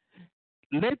people,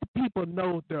 let the people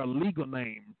know their legal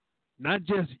name, not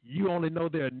just you only know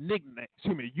their nickname.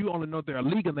 Excuse me, you only know their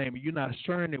legal name, and you're not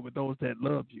sharing it with those that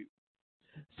love you.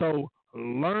 So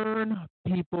learn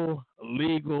people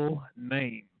legal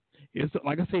name. It's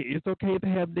like I said, it's okay to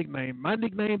have nickname. My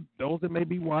nickname, those that may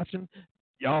be watching,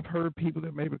 y'all have heard people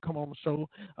that maybe come on the show.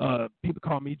 People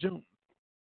call me June.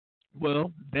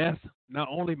 Well, that's not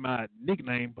only my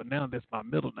nickname, but now that's my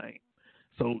middle name.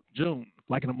 So June,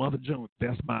 like in the month of June,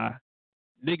 that's my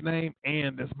nickname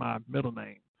and that's my middle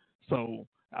name. So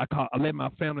I let my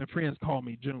family and friends call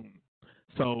me June.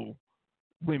 So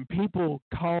when people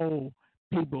call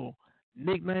people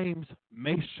nicknames,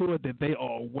 make sure that they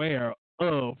are aware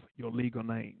of your legal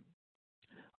name.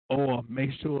 Or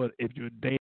make sure if you're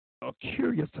dating or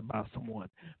curious about someone,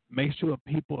 make sure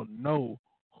people know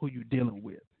who you're dealing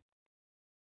with.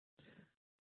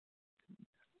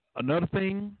 Another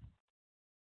thing,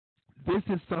 this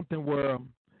is something where,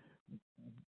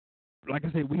 like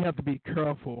I said, we have to be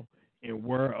careful in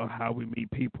where or how we meet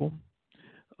people,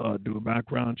 do a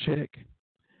background check.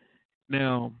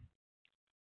 Now,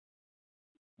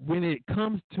 when it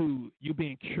comes to you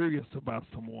being curious about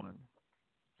someone,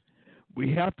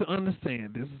 we have to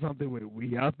understand this is something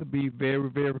we have to be very,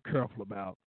 very careful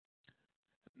about.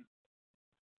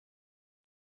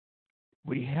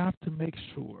 We have to make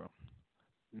sure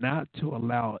not to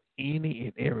allow any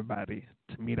and everybody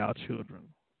to meet our children.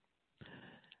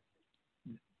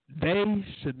 They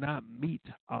should not meet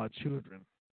our children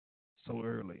so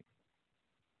early.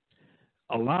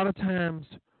 A lot of times,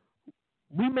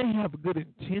 we may have good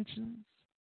intentions,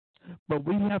 but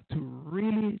we have to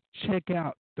really check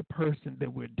out the person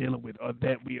that we're dealing with or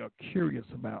that we are curious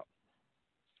about.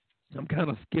 I'm kind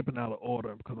of skipping out of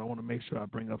order because I want to make sure I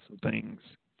bring up some things.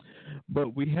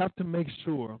 But we have to make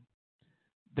sure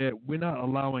that we're not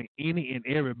allowing any and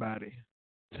everybody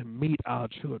to meet our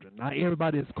children. Not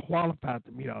everybody is qualified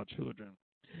to meet our children.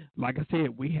 Like I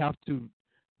said, we have to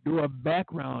do a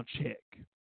background check.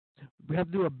 We have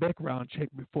to do a background check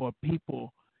before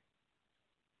people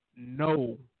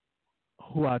know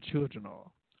who our children are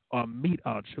or meet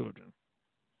our children.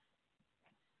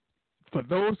 For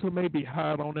those who may be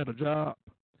hired on at a job,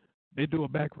 they do a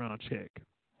background check.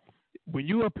 When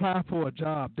you apply for a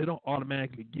job, they don't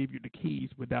automatically give you the keys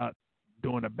without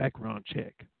doing a background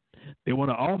check. They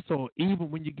want to also, even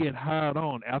when you get hired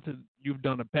on, after you've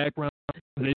done a background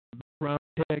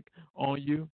check on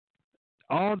you,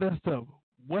 all that stuff.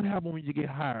 What happens when you get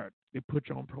hired? They put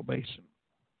you on probation.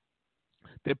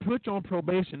 They put you on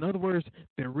probation. In other words,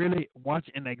 they really watch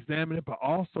and examine it, but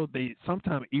also they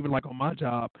sometimes, even like on my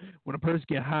job, when a person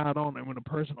get hired on and when a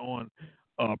person on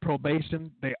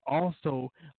probation, they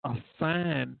also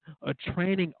assign a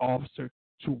training officer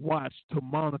to watch, to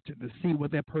monitor, to see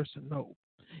what that person knows,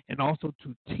 and also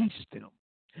to teach them.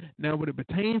 Now, when it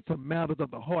pertains to matters of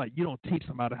the heart, you don't teach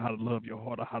somebody how to love your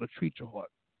heart or how to treat your heart.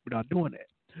 We're not doing that.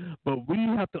 But we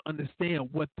have to understand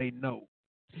what they know.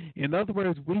 In other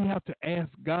words, we have to ask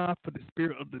God for the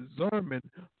spirit of discernment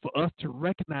for us to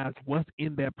recognize what's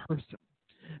in that person.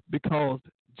 Because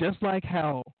just like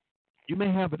how you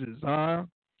may have a desire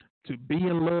to be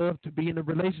in love, to be in a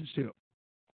relationship,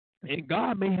 and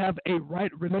God may have a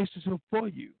right relationship for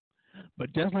you.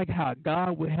 But just like how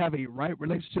God would have a right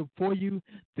relationship for you,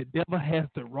 the devil has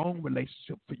the wrong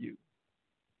relationship for you.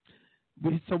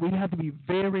 So we have to be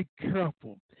very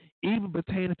careful, even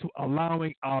pertaining to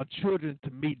allowing our children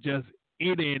to meet just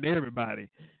any and everybody.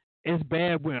 It's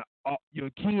bad when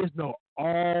your kids know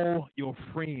all your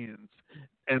friends,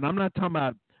 and I'm not talking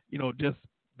about just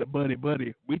the buddy.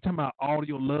 We talking about all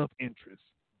your love interests.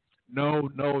 No,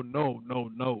 no, no,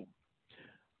 no, no.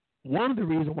 One of the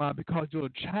reasons why, because your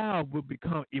child will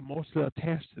become emotionally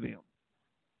attached to them.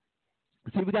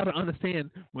 See, we got to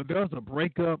understand when there's a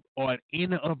breakup or an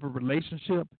end of a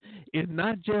relationship, it's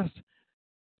not just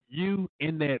you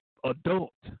and that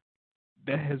adult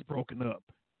that has broken up.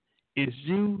 It's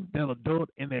you, that adult,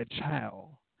 and that child.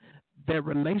 That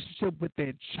relationship with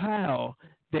that child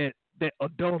that that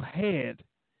adult had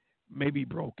may be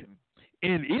broken.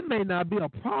 And it may not be a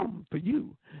problem for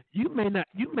you. You may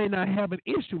not have an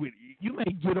issue with it. You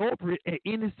may get over it at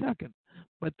any second.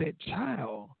 But that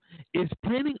child is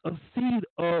planting a seed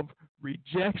of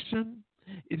rejection,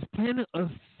 is planting a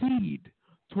seed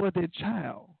toward that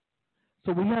child.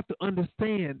 So we have to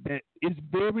understand that it's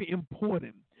very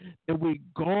important that we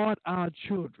guard our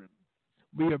children.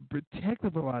 We are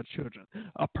protective of our children.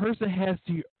 A person has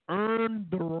to earn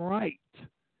the right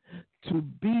to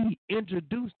be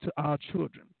introduced to our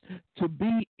children, to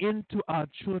be into our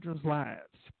children's lives.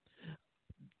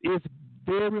 It's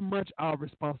very much our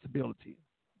responsibility.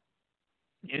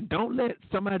 And don't let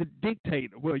somebody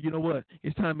dictate, well, you know what,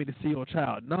 it's time for me to see your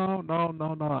child. No, no,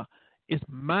 no, no. It's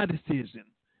my decision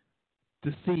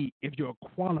to see if you're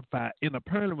qualified. And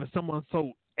apparently, when someone's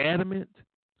so adamant,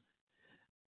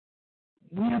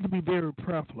 we have to be very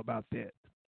prayerful about that.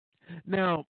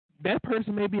 Now, that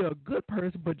person may be a good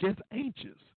person, but just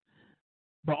anxious.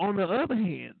 But on the other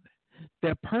hand,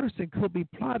 that person could be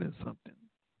plotting something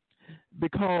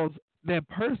because that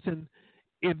person,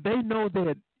 if they know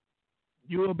that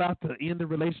you're about to end the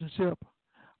relationship,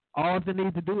 all they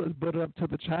need to do is butt up to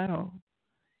the child.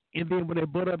 And then when they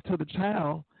butt up to the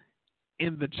child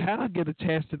and the child get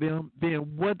attached to them,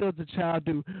 then what does the child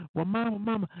do? Well,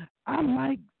 mama, I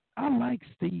like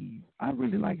Steve. I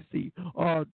really like Steve.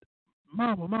 Or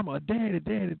mama, daddy.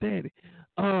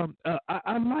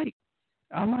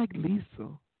 I like Lisa.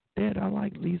 Dad, I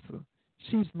like Lisa.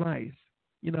 She's nice.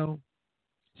 You know,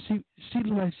 she she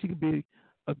looks like she could be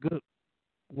a good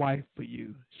wife for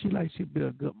you. She like she'd be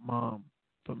a good mom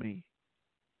for me.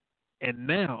 And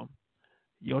now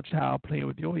your child playing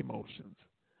with your emotions.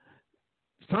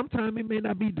 Sometimes it may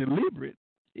not be deliberate.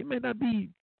 It may not be,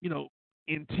 you know,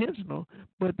 intentional,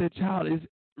 but the child is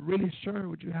really sharing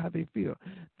with you how they feel.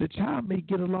 The child may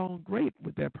get along great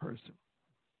with that person.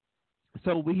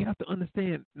 So we have to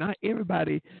understand not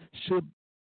everybody should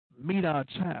meet our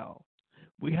child.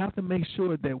 We have to make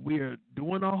sure that we're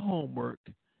doing our homework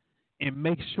and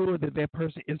make sure that that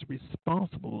person is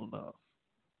responsible enough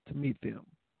to meet them.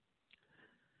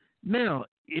 Now,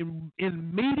 in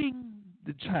meeting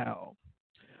the child,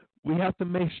 we have to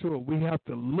make sure we have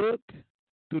to look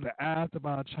through the eyes of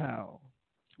our child.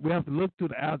 We have to look through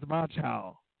the eyes of our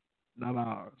child, not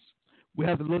ours. We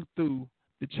have to look through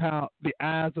the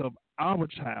eyes of our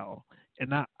child, and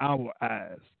not our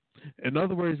eyes. In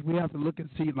other words, we have to look and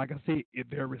see, like I said, if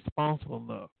they're responsible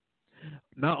enough.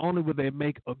 Not only will they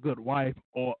make a good wife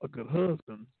or a good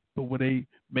husband, but will they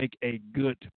make a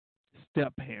good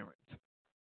step parent?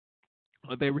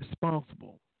 Are they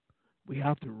responsible? We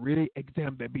have to really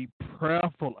examine that, be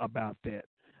prayerful about that.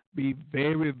 Be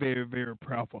very, very, very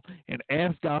prayerful. And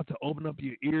ask God to open up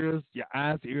your ears, your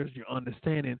eyes, ears, your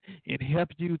understanding, and help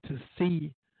you to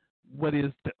see what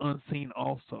is the unseen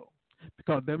also.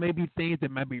 Because there may be things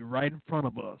that might be right in front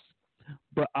of us,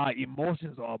 but our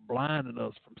emotions are blinding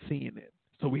us from seeing it.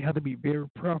 So we have to be very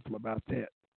prayerful about that.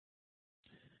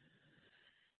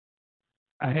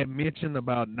 I had mentioned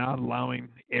about not allowing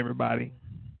everybody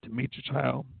to meet your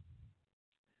child.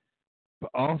 But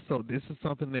also, this is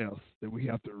something else that we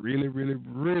have to really, really,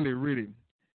 really, really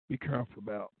be careful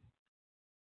about.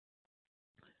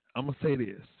 I'm going to say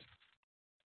this.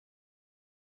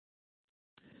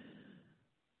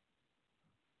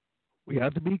 We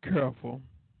have to be careful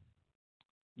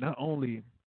not only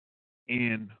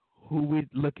in who we're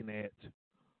looking at,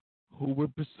 who we're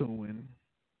pursuing,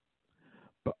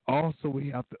 but also we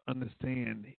have to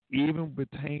understand, even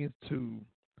pertains to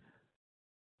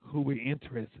who we're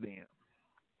interested in.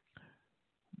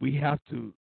 We have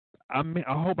to, I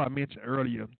hope I mentioned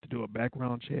earlier to do a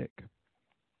background check.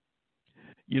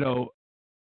 You know,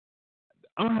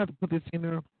 I don't have to put this in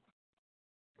there.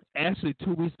 Actually,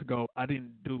 2 weeks ago, I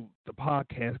didn't do the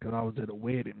podcast because I was at a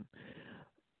wedding.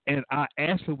 And I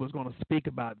actually was going to speak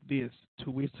about this 2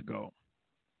 weeks ago.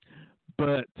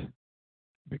 But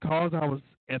because I was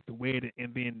at the wedding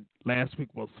and then last week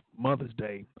was Mother's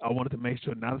Day, I wanted to make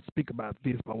sure not to speak about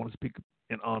this, but I want to speak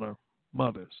in honor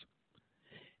mothers.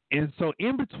 And so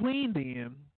in between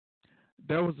then,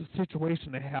 there was a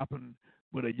situation that happened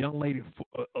with a young lady,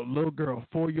 a little girl,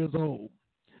 4 years old,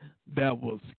 that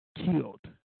was killed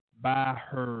by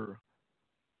her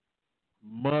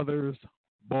mother's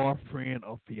boyfriend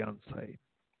or fiance.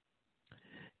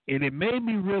 And it made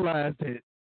me realize that,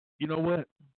 you know what,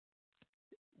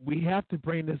 we have to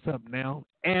bring this up now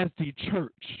as the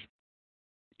church.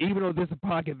 Even though this is a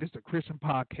podcast, this is a Christian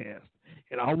podcast.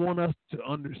 And I want us to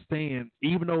understand,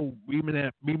 even though we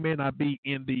may not be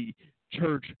in the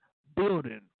church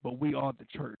building, but we are the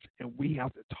church, and we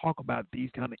have to talk about these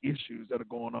kind of issues that are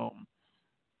going on.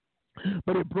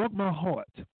 But it broke my heart.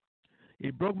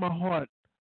 It broke my heart.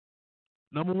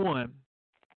 Number one,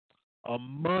 a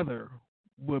mother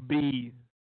would be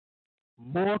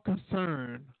more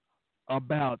concerned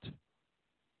about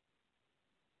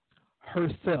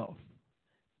herself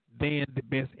than the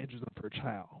best interest of her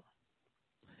child.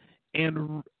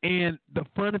 And the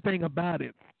funny thing about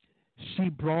it, she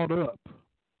brought up,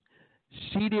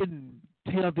 she didn't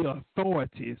tell the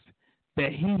authorities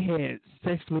that he had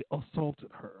sexually assaulted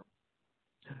her.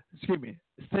 Excuse me,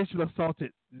 sexually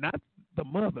assaulted not the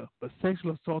mother, but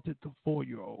sexually assaulted the 4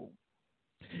 year old.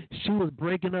 She was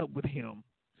breaking up with him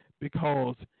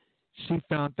because she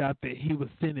found out that he was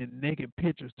sending naked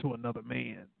pictures to another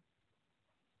man.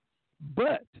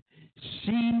 But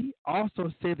she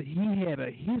also said that he had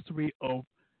a history of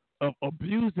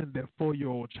abusing their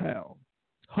 4-year-old child.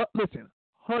 Listen,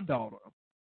 her daughter.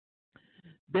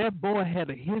 That boy had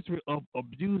a history of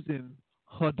abusing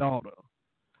her daughter.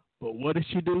 But what did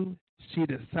she do? She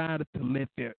decided to let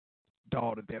their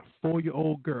daughter, that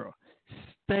 4-year-old girl,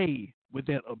 stay with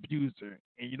that abuser.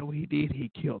 And you know what he did? He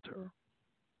killed her.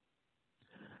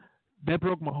 That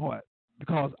broke my heart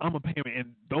because I'm a parent,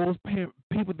 and those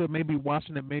people that may be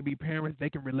watching that may be parents, they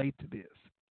can relate to this.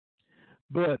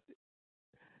 But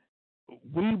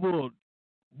we will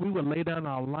lay down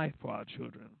our life for our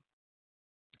children.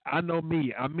 I know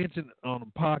me. I mentioned on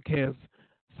a podcast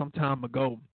some time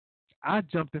ago, I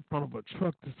jumped in front of a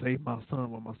truck to save my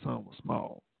son when my son was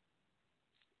small,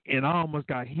 and I almost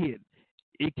got hit.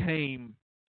 It came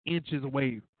inches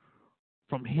away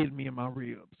from hitting me in my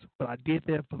ribs, but I did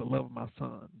that for the love of my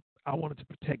son. I wanted to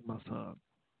protect my son.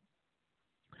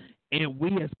 And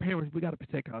we as parents, we got to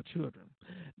protect our children.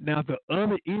 Now, the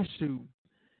other issue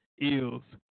is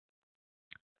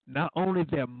not only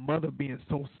their mother being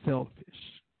so selfish,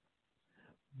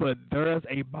 but there's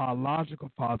a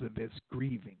biological father that's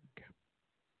grieving.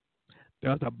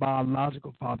 There's a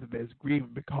biological father that's grieving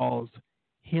because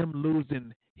him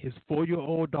losing his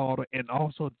 4-year-old daughter and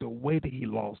also the way that he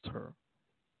lost her.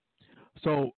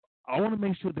 So I want to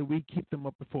make sure that we keep them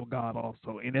up before God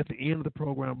also. And at the end of the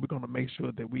program, we're going to make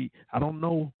sure that I don't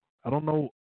know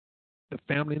the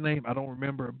family name, I don't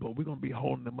remember, but we're going to be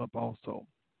holding them up also.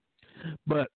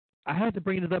 But I had to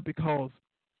bring it up because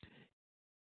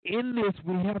in this,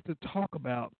 we have to talk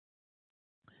about,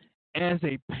 as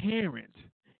a parent,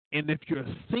 and if you're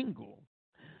single,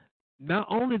 not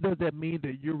only does that mean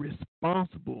that you're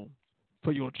responsible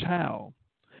for your child,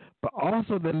 but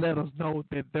also to let us know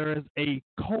that there is a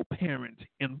co-parent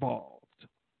involved.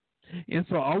 And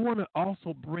so I want to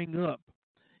also bring up,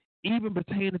 even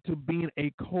pertaining to being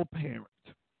a co-parent.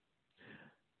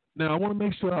 Now, I want to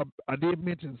make sure I did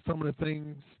mention some of the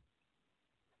things.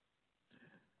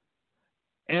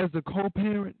 As a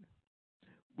co-parent,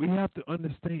 we have to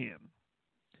understand,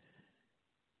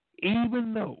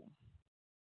 even though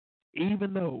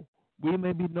we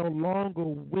may be no longer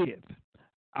with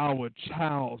our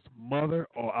child's mother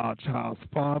or our child's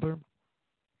father,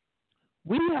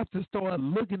 we have to start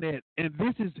looking at, and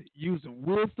this is using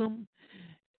wisdom,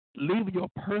 leaving your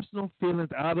personal feelings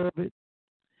out of it.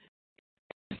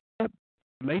 That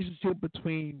relationship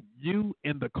between you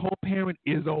and the co-parent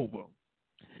is over.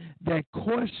 That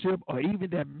courtship or even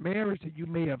that marriage that you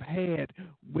may have had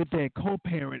with that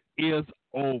co-parent is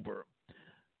over.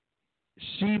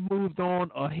 She moved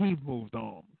on or he moved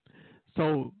on.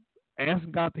 So ask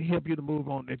God to help you to move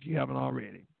on if you haven't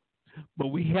already. But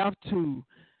we have to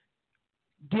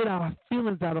get our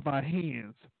feelings out of our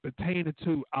hands pertaining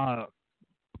to our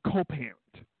co-parent.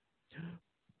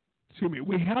 Excuse me.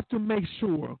 We have to make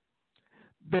sure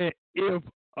that if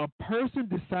a person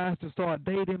decides to start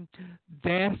dating,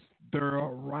 that's their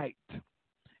right.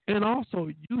 And also,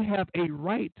 you have a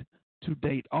right to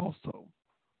date also.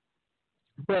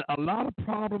 But a lot of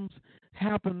problems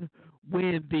happen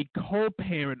when the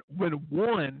co-parent, when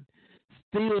one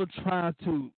still tries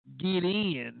to get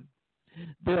in.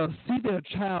 They'll see their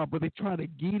child, but they try to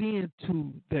get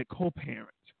into that co-parent.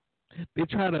 They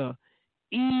try to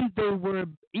ease their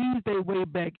way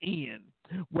back in.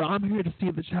 Well, I'm here to see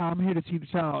the child. I'm here to see the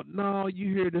child. No,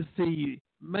 you're here to see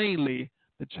mainly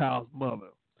the child's mother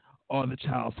or the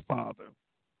child's father.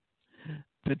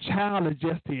 The child is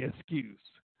just the excuse,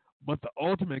 but the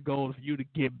ultimate goal is for you to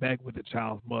get back with the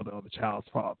child's mother or the child's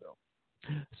father.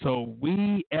 So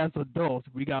we as adults,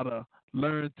 we got to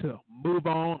learn to move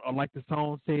on, or like the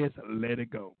song says, let it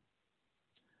go.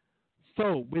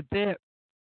 So with that,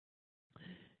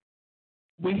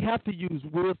 we have to use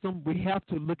wisdom. We have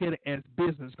to look at it as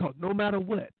business, because no matter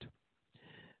what,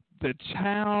 the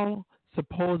child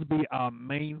supposed to be our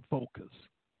main focus.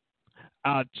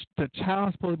 The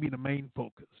child's supposed to be the main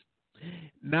focus.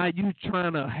 Now you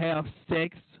trying to have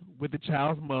sex with the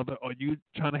child's mother, or you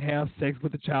trying to have sex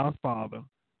with the child's father.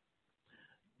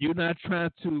 You're not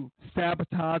trying to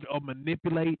sabotage or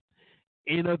manipulate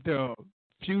any of their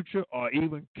future or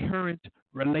even current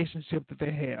relationship that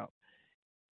they have.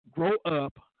 Grow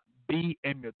up, be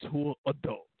a mature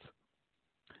adult.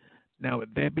 Now,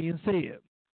 with that being said,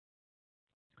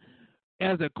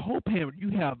 as a co-parent, you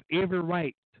have every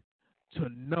right to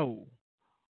know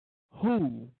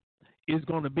who is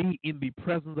going to be in the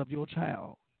presence of your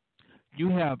child. You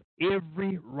have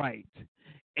every right.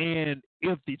 And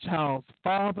if the child's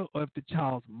father or if the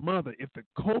child's mother, if the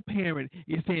co-parent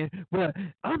is saying, well,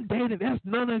 I'm dating, that's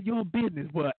none of your business.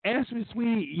 Well, actually,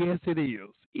 sweetie, yes, it is.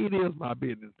 It is my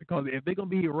business because if they're going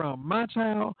to be around my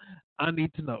child, I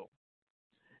need to know.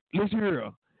 Listen here,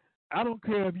 I don't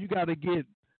care if you got to get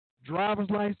driver's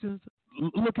license.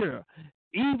 Look here,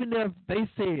 even if they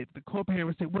said, the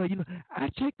co-parent said, well, I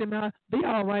checked them out. They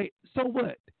all right. So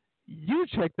what? You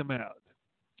check them out.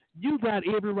 You got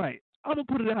every right. I'm gonna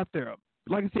put it out there.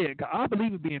 Like I said, 'cause I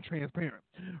believe in being transparent.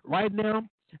 Right now,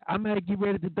 I might get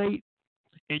ready to date,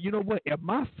 and you know what? If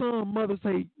my son mother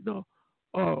say,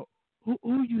 uh,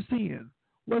 who you seeing?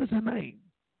 What is her name?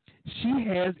 She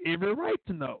has every right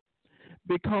to know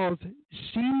because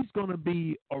she's gonna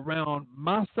be around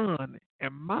my son,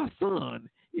 and my son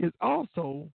is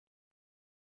also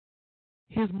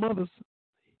his mother's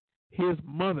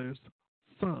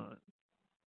son.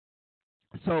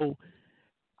 So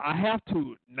I have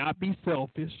to not be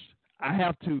selfish. I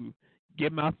have to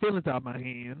get my feelings out of my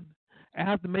hand. I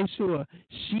have to make sure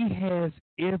she has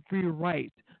every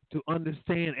right to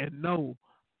understand and know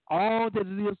all that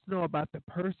it is to know about the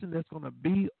person that's going to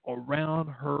be around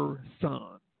her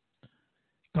son.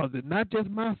 Because it's not just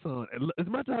my son. As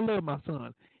much as I love my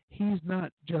son, he's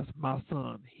not just my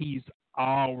son. He's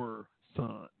our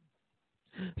son.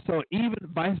 So even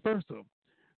vice versa,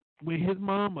 when his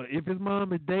mom or if his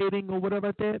mom is dating or whatever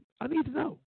like that, I need to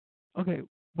know. Okay,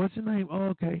 what's your name? Oh,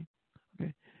 okay.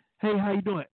 Okay. Hey, how you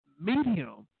doing? Meet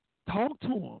him. Talk to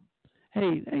him.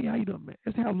 Hey, how you doing, man?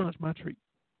 Let's have lunch, my treat.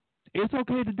 It's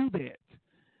okay to do that.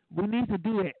 We need to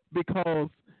do it because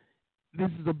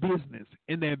this is a business,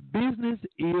 and that business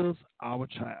is our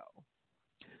child.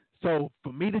 So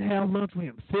for me to have lunch with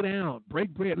him, sit down,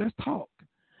 break bread, let's talk.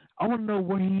 I want to know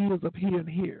where he is up here and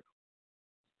here.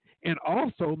 And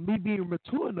also me being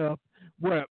mature enough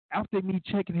where after me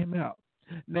checking him out.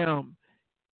 Now,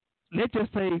 let's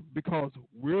just say because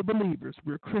we're believers,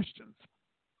 we're Christians,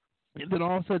 and then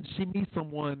all of a sudden she meets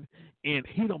someone and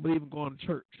he don't believe in going to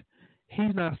church.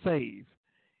 He's not saved.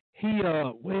 He he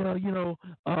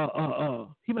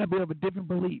might be of a different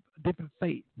belief, a different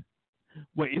faith.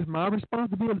 Well, it's my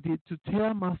responsibility to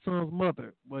tell my son's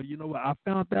mother, well, you know what, I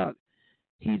found out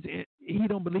he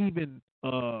don't believe in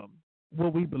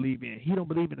what we believe in. He don't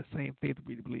believe in the same faith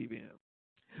we believe in.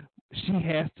 She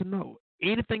has to know.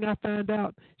 Anything I find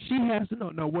out, she has to know.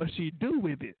 Now, what she do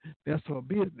with it, that's her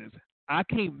business. I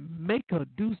can't make her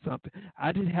do something.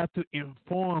 I just have to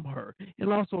inform her.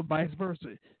 And also vice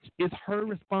versa. It's her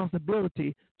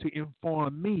responsibility to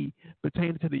inform me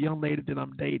pertaining to the young lady that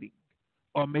I'm dating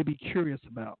or maybe curious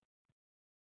about.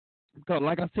 Because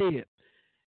like I said,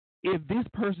 if this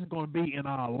person's going to be in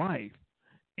our life,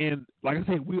 and like I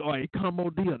said, we are a combo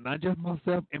deal, not just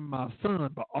myself and my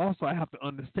son, but also I have to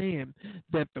understand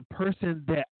that the person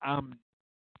that I'm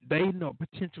dating or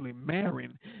potentially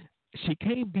marrying, she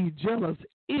can't be jealous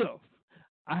if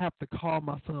I have to call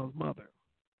my son's mother.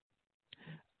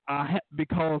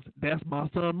 Because that's my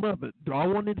son's mother. Do I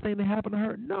want anything to happen to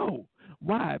her? No.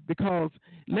 Why? Because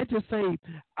let's just say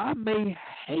I may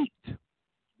hate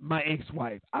my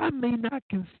ex-wife. I may not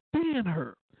can stand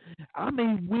her. I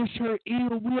may wish her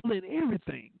ill will and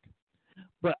everything.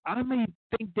 But I may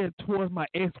think that towards my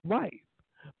ex-wife.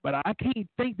 But I can't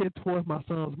think that towards my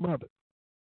son's mother.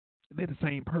 They're the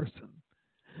same person.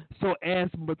 So as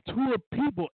mature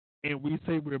people, and we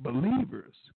say we're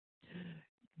believers,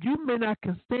 you may not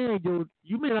can stand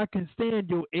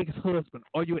your ex-husband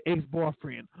or your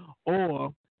ex-boyfriend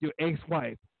or your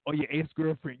ex-wife or your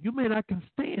ex-girlfriend. You may not can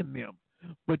stand them,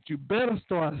 but you better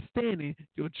start standing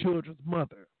your children's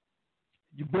mother.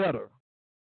 You better.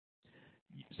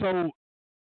 So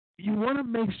you want to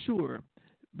make sure,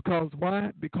 because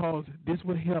why? Because this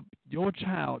will help your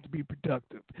child to be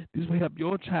productive. This will help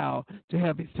your child to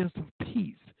have a sense of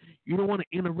peace. You don't want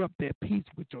to interrupt that peace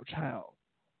with your child.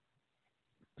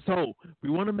 So we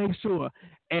want to make sure,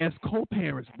 as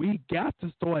co-parents, we got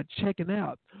to start checking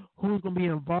out who's going to be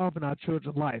involved in our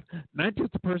children's life. Not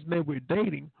just the person that we're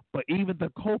dating, but even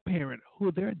the co-parent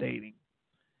who they're dating.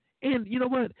 And you know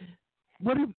what?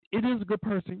 What if it is a good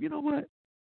person? You know what?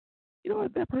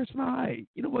 That person, all right.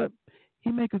 You know what?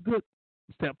 He make a good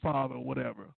stepfather or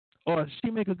whatever. Or she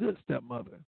make a good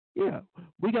stepmother. Yeah,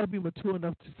 we got to be mature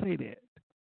enough to say that.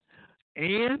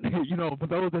 And, for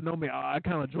those that know me, I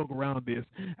kind of joke around this.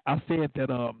 I said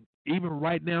that even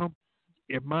right now,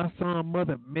 if my son's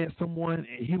mother met someone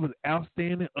and he was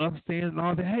outstanding, upstanding, and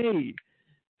all that, hey,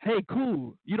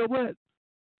 cool. You know what?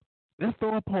 Let's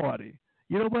throw a party.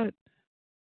 You know what?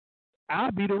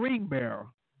 I'll be the ring bearer.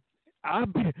 I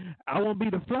won't be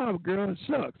the flower girl.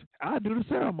 Shucks, I'll do the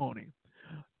ceremony.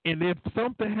 And if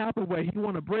something happened where he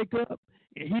want to break up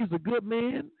and he's a good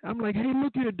man, I'm like, hey,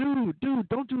 look here, dude,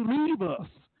 don't you leave us.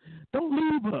 Don't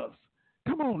leave us.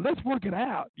 Come on, let's work it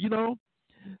out, you know?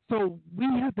 So we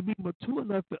have to be mature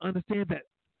enough to understand that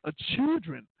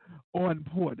children are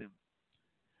important.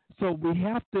 So we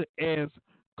have to, as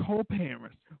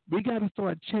co-parents, we got to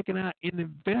start checking out and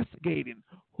investigating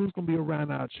who's going to be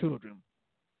around our children.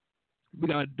 We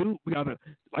gotta,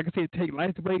 like I said, take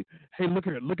license plate. Hey, look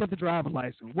here, look at the driver's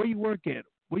license. Where you work at?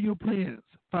 What are your plans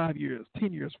 5 years,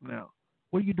 10 years from now?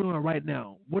 What are you doing right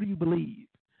now? What do you believe?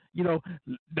 You know,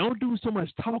 don't do so much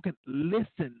talking.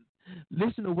 Listen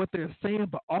to what they're saying,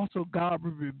 but also God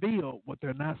will reveal what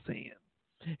they're not saying.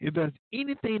 If there's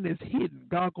anything that's hidden,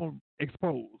 God gonna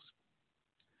expose.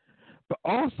 But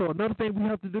also another thing we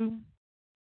have to do,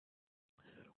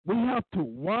 we have to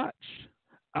watch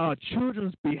our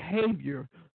children's behavior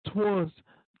towards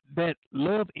that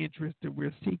love interest that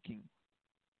we're seeking.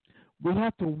 We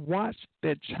have to watch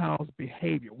that child's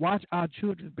behavior, watch our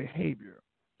children's behavior.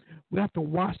 We have to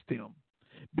watch them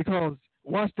because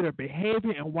watch their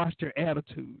behavior and watch their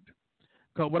attitude.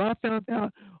 Because what I found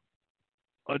out,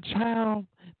 a child,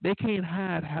 they can't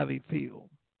hide how they feel.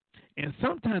 And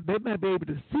sometimes they might be able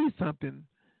to see something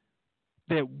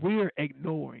that we're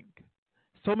ignoring.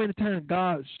 So many times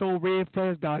God show red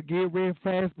flags, God give red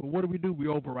flags, but what do? We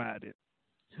override it.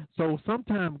 So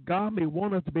sometimes God may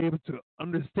want us to be able to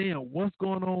understand what's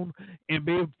going on and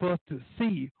be able for us to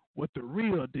see what the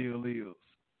real deal is.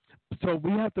 So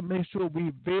we have to make sure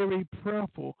we're very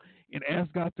prayerful and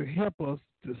ask God to help us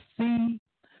to see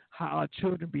how our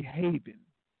children behaving,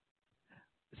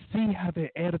 see how their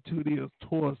attitude is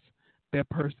towards that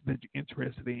person that you're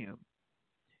interested in.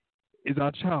 Is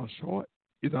our child short?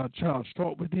 Is our child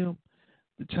short with them?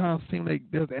 The child seems like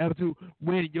there's an attitude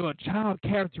when your child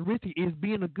characteristic is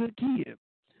being a good kid,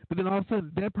 but then all of a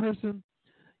sudden that person,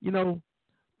 you know,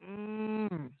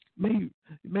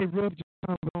 may rub your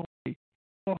child the wrong way.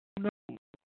 Or who knows,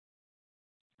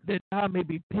 that child may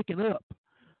be picking up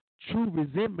true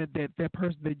resentment that that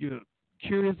person that you're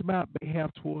curious about may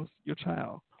have towards your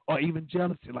child, or even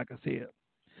jealousy, like I said.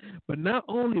 But not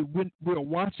only when we're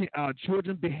watching our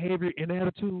children's behavior and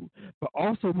attitude, but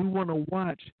also we want to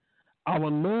watch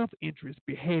our love interest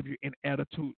behavior and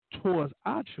attitude towards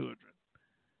our children.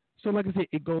 So, like I said,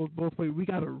 it goes both ways. We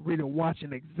got to really watch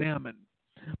and examine.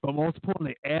 But most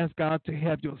importantly, ask God to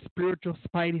have your spiritual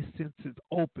spidey senses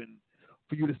open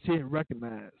for you to see and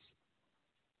recognize.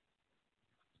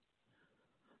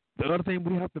 The other thing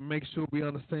we have to make sure we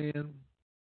understand,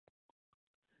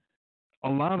 a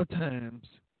lot of times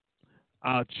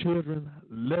our children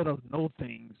let us know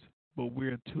things, but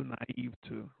we're too naive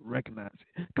to recognize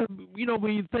it. Because, you know,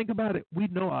 when you think about it, we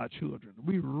know our children.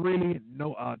 We really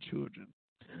know our children.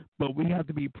 But we have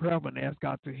to be prayerful and ask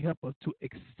God to help us to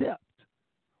accept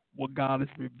what God is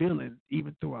revealing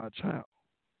even through our child.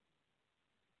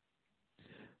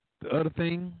 The other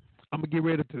thing, I'm going to get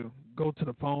ready to go to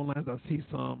the phone lines. I see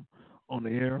some on the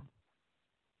air.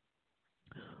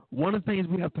 One of the things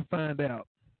we have to find out,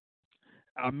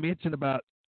 I mentioned about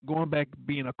going back to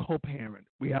being a co-parent.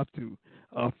 We have to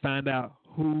find out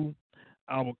who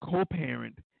our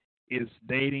co-parent is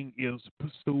dating, is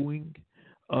pursuing.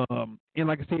 And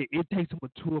like I said, it takes a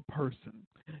mature person.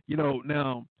 You know,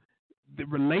 now, the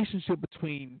relationship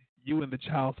between you and the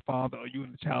child's father or you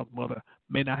and the child's mother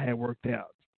may not have worked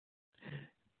out.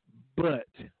 But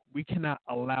we cannot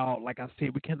allow, like I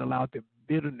said, we can't allow the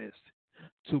bitterness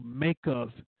to make us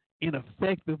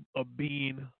ineffective of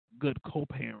being good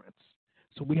co-parents.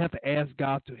 So we have to ask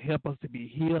God to help us to be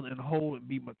healed and whole and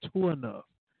be mature enough,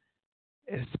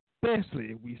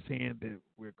 especially if we're saying that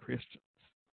we're Christians.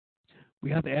 We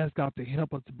have to ask God to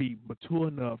help us to be mature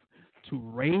enough to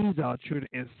raise our children,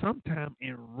 and sometimes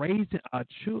in raising our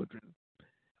children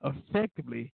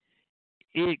effectively,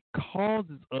 it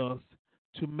causes us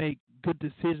to make good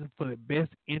decisions for the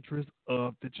best interest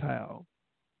of the child.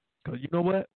 Because you know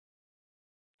what?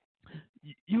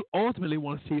 You ultimately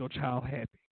want to see your child happy.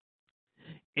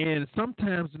 And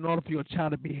sometimes, in order for your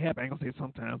child to be happy, I ain't gonna say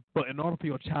sometimes, but in order for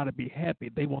your child to be happy,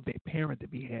 they want their parent to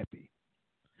be happy.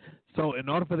 So, in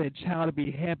order for that child to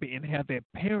be happy and have that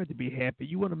parent to be happy,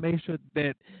 you want to make sure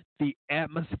that the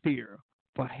atmosphere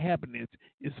for happiness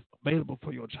is available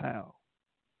for your child.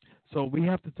 So, we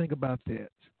have to think about that.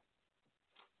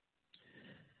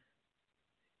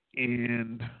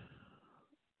 And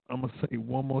I'm gonna say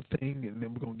one more thing, and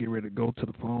then we're gonna get ready to go to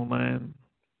the phone line.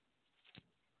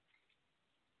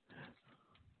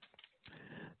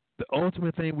 The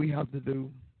ultimate thing we have to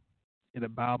do in the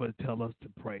Bible tells us to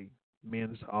pray.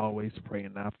 Men is always pray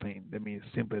and not faint. That means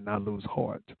simply not lose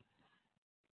heart.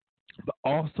 But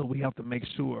also, we have to make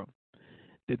sure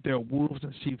that there are wolves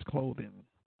in sheep's clothing.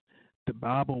 The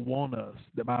Bible warned us,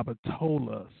 the Bible told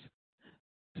us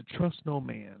to trust no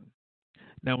man.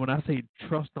 Now, when I say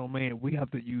trust no man, we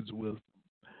have to use wisdom.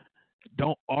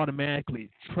 Don't automatically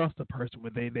trust a person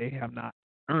when they have not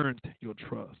earned your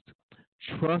trust.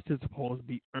 Trust is supposed to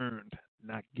be earned,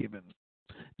 not given.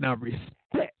 Now,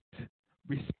 respect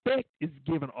is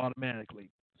given automatically.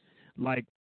 Like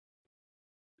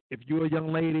if you're a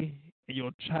young lady and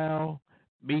your child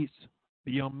meets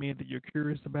the young man that you're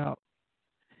curious about,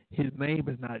 his name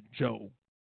is not Joe.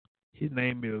 His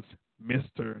name is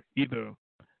either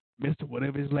Mr.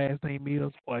 whatever his last name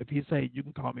is, or if he say you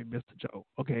can call me Mr. Joe.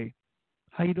 Okay,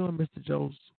 how you doing, Mr.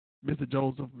 Joseph,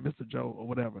 Mr. Joe, or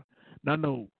whatever. Now,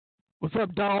 no, what's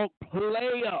up, dog?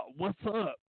 Player, what's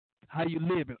up? How you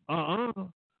living?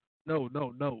 No,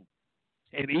 no, no.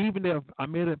 And even if I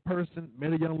met a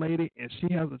young lady, and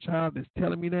she has a child that's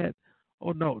telling me that,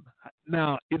 oh no.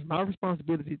 Now it's my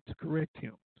responsibility to correct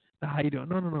him. Now, how you doing?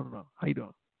 No, no, no, no, no. How you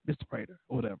doing, Mr. Prater,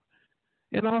 or whatever.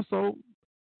 And also,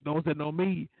 those that know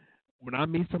me, when I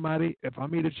meet somebody, if I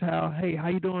meet a child, hey, how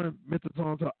you doing, Mr.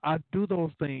 So I do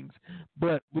those things,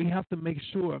 but we have to make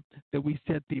sure that we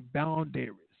set the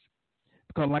boundaries.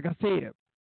 Because, like I said,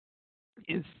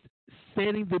 it's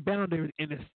setting the boundaries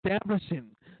and establishing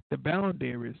the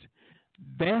boundaries.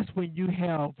 That's when you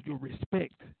have your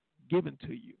respect given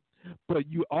to you. But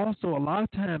you also, a lot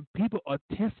of times, people are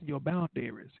testing your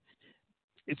boundaries.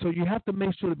 And so you have to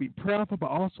make sure to be prayerful,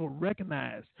 but also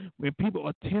recognize when people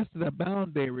are testing their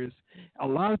boundaries, a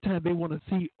lot of times they want to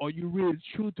see, are you really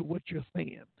true to what you're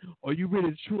saying? Are you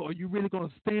really true? Are you really going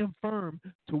to stand firm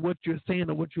to what you're saying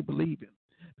or what you believe in?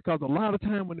 Because a lot of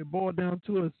time when it boils down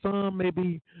to it, some may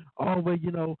be, oh, well,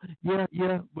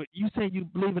 yeah, but you say you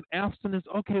believe in abstinence.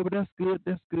 Okay, well,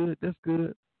 that's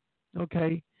good.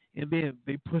 Okay. And then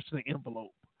they push the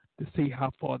envelope to see how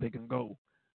far they can go,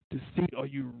 to see are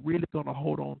you really going to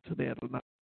hold on to that or not.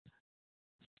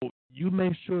 So you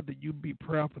make sure that you be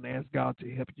prayerful and ask God to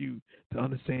help you to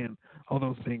understand all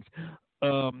those things.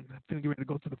 I'm getting ready to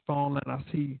go to the phone line. I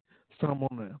see some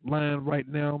on the line right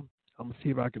now. I'm going to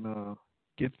see if I can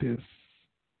get this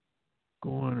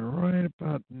going right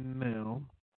about now.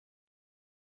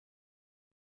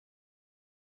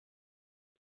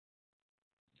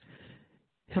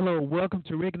 Hello, welcome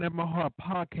to Reignite My Heart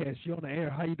podcast. You're on the air.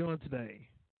 How you doing today?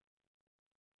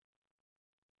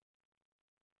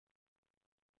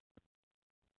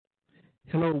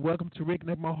 Hello, welcome to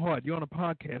Reignite My Heart. You're on a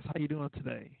podcast. How you doing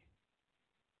today?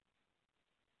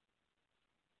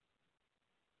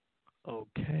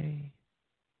 Okay.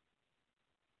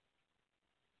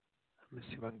 Let me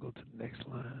see if I can go to the next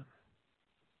line.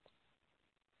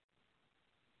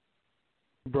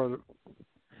 Brother.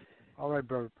 All right,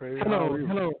 Brother Praise.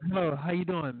 Hello. How you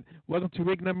doing? Welcome to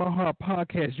Reignite My Heart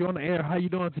podcast. You're on the air. How you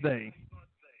doing today?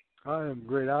 I am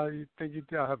great. I think you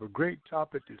have a great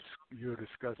topic that you're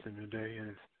discussing today, and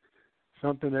it's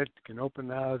something that can open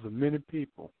the eyes of many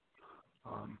people.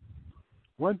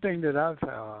 One thing that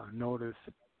I've noticed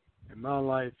in my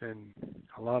life and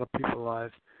a lot of people's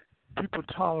lives, people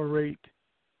tolerate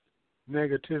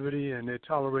negativity and they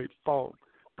tolerate fault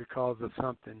because of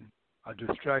something, a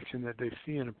distraction that they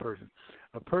see in a person.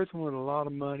 A person with a lot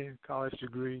of money, college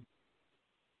degree,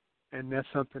 and that's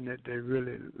something that they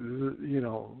really,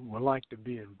 would like to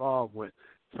be involved with.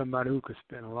 Somebody who could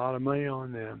spend a lot of money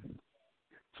on them,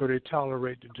 so they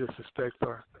tolerate the disrespect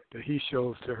that he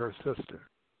shows to her sister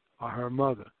or her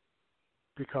mother,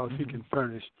 because he can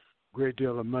furnish a great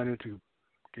deal of money to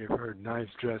give her nice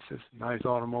dresses, nice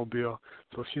automobile.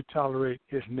 So she tolerates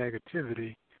his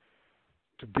negativity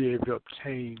to be able to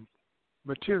obtain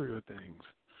material things.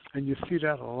 And you see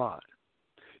that a lot.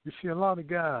 You see a lot of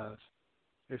guys,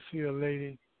 they see a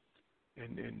lady,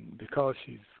 and because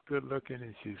she's good looking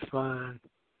and she's fine,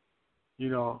 she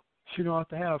don't have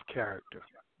to have character,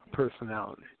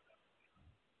 personality.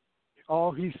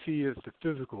 All he sees is the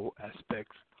physical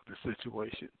aspects of the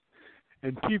situation.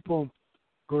 And people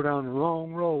go down the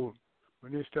wrong road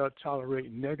when they start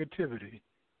tolerating negativity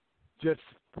just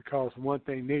because one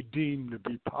thing they deem to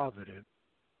be positive,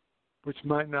 which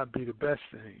might not be the best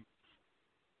thing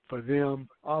for them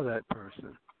or that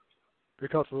person.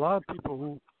 Because a lot of people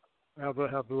who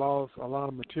have lost a lot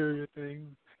of material things,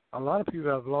 a lot of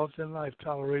people have lost their life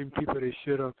tolerating people they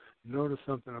should have noticed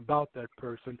something about that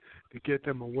person to get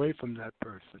them away from that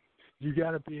person. You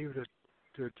got to be able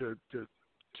to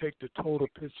take the total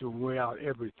picture and weigh out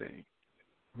everything,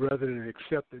 rather than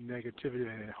accepting negativity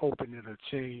and hoping it'll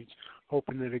change,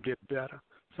 hoping it'll get better.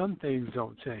 Some things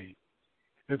don't change,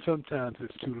 and sometimes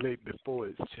it's too late before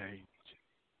it's changed.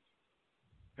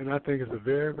 And I think it's a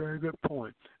very, very good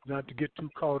point not to get too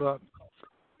caught up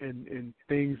in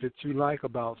things that you like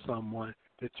about someone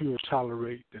that you will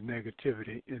tolerate the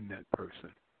negativity in that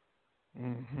person.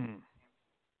 Mm-hmm.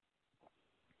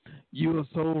 You are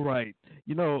so right.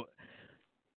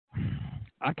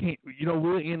 I can't,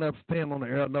 we'll end up staying on the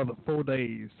air another 4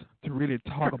 days to really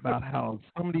talk about how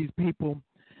some of these people,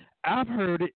 I've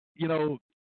heard it,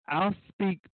 I'll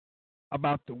speak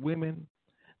about the women.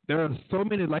 There are so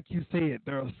many, like you said,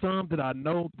 there are some that I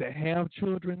know that have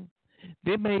children.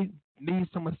 They may need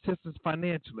some assistance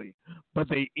financially, but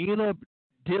they end up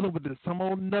dealing with some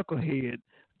old knucklehead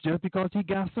just because he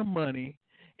got some money.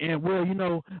 And,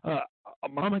 well, a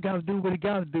mama got to do what he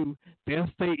got to do. They'll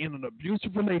stay in an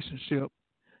abusive relationship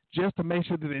just to make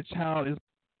sure that their child is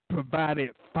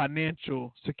provided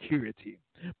financial security.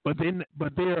 But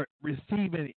they're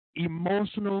receiving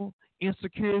emotional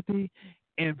insecurity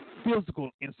and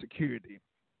physical insecurity.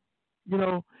 You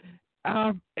know,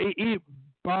 it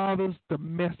bothers the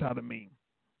mess out of me,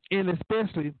 and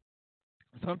especially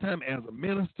sometimes as a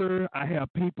minister, I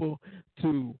have people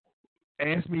to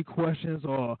ask me questions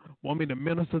or want me to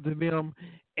minister to them,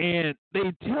 and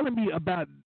they telling me about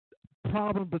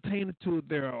problems pertaining to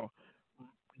their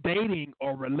dating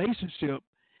or relationship,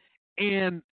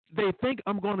 and they think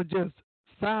I'm going to just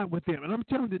side with them, and I'm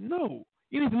telling them no.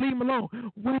 You need to leave him alone.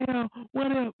 Well,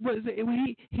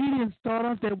 he didn't start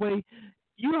off that way.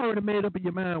 You already made up in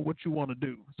your mind what you want to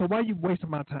do. So why are you wasting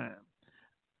my time?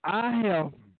 I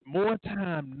have more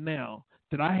time now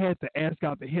that I had to ask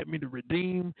God to help me to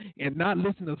redeem and not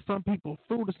listen to some people's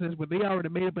foolishness when they already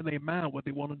made up in their mind what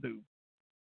they want to do.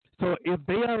 So if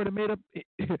they already made up,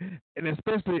 and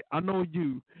especially I know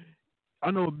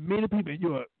many people,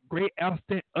 you're a great,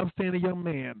 upstanding young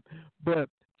man, but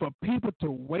for people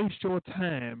to waste your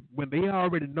time when they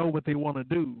already know what they want to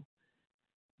do,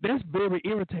 that's very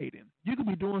irritating. You could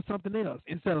be doing something else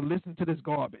instead of listening to this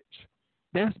garbage.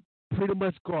 That's pretty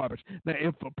much garbage. Now,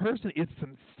 if a person is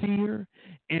sincere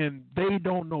and they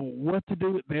don't know what to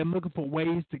do, they're looking for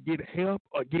ways to get help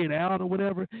or get out or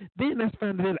whatever, then that's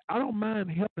fine. I don't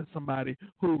mind helping somebody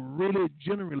who really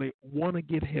genuinely want to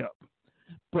get help.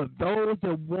 But those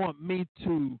that want me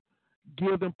to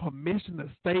give them permission to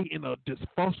stay in a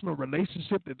dysfunctional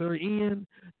relationship that they're in,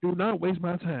 do not waste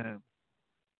my time.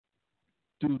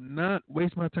 Do not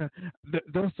waste my time.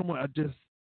 There's someone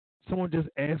just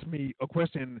asked me a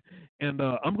question, and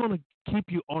I'm going to keep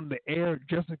you on the air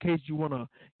just in case you want to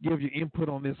give your input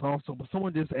on this also. But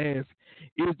someone just asked,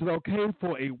 is it okay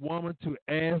for a woman to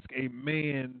ask a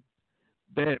man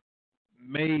that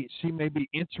she may be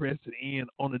interested in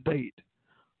on a date?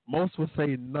 Most would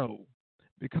say no,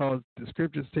 because the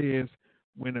scripture says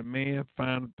when a man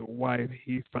finds a wife,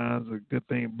 he finds a good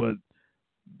thing. But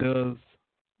does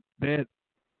that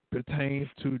pertain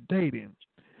to dating?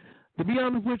 To be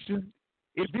honest with you,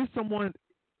 if it's someone,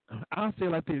 I'll say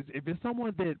it like this: if it's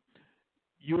someone that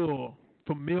you're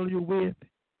familiar with,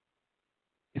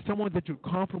 it's someone that you're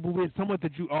comfortable with, someone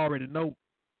that you already know.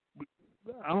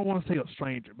 I don't want to say a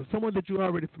stranger, but someone that you're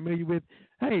already familiar with.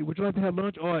 Hey, would you like to have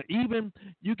lunch? Or even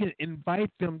you can invite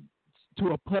them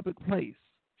to a public place.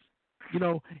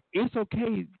 It's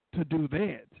okay to do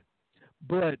that,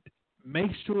 but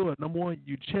make sure, number one,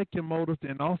 you check your motives,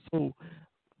 and also,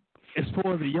 as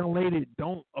far as the young lady,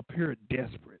 don't appear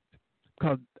desperate,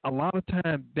 because a lot of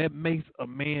times that makes a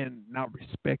man not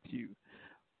respect you,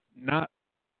 not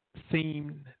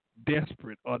seem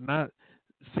desperate, or not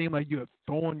seem like you're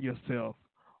throwing yourself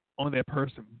on that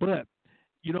person. But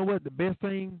you know what? The best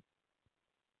thing,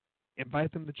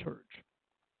 invite them to church,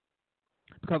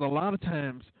 because a lot of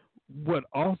times what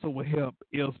also will help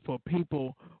is for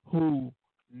people who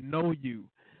know you,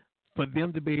 for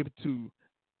them to be able to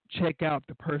check out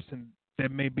the person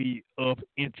that may be of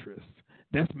interest.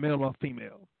 That's male or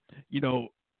female.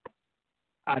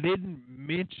 I didn't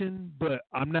mention, but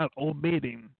I'm not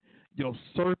omitting your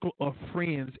circle of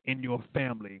friends and your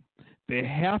family. They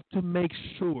have to make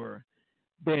sure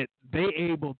that they're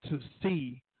able to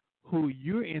see who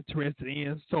you're interested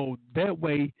in, so that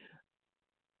way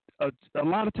a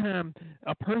lot of time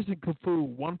a person could fool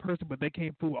one person, but they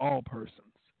can't fool all persons.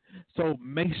 So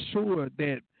make sure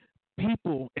that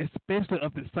people, especially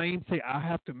of the same sex, I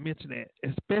have to mention that,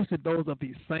 especially those of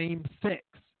the same sex,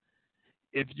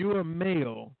 if you're a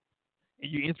male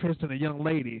and you're interested in a young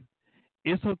lady,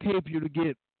 it's okay for you to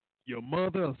get your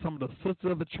mother or some of the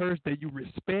sisters of the church that you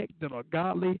respect, that are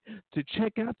godly, to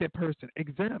check out that person,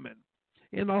 examine,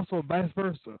 and also vice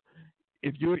versa.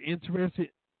 If you're interested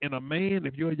in a man,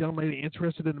 if you're a young lady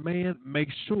interested in a man, make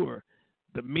sure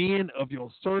the men of your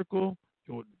circle,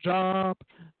 your job,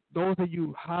 those that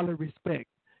you highly respect,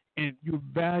 and you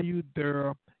value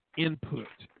their input.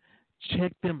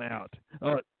 Check them out.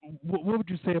 What would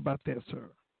you say about that, sir?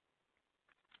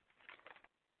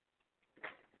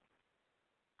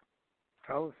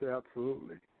 I would say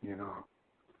absolutely. You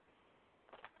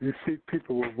see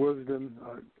people with wisdom,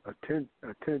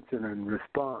 attention, and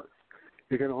response.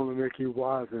 It can only make you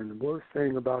wiser. And the worst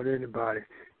thing about anybody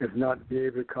is not to be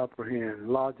able to comprehend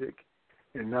logic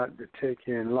and not to take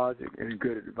in logic and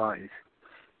good advice.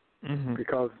 Mm-hmm.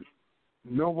 Because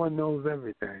no one knows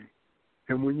everything.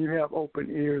 And when you have open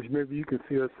ears, maybe you can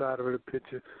see a side of the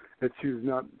picture that you're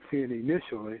not seeing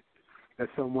initially, that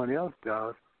someone else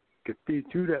does, can feed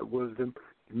you that wisdom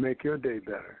to make your day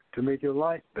better, to make your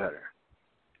life better.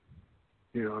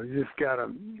 You just got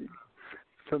to,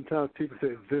 sometimes people say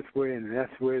it's this way and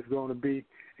that's the way it's going to be,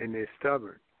 and they're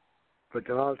stubborn. But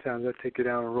a lot of times they take you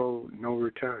down a road, no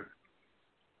return.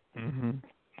 Mm-hmm.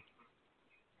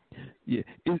 Yeah,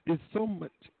 it's so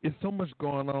much. It's so much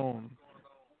going on.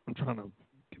 I'm trying to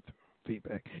get the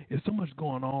feedback. There's so much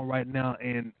going on right now,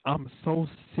 and I'm so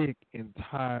sick and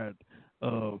tired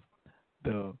of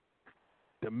the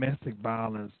domestic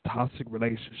violence, toxic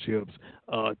relationships,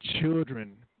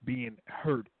 children being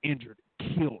hurt, injured,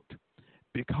 killed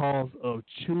because of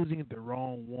choosing the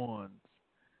wrong ones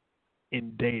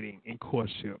in dating, in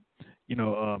courtship.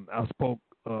 I spoke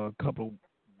a couple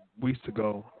weeks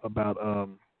ago about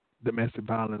domestic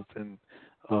violence, and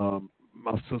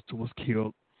my sister was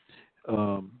killed.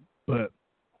 But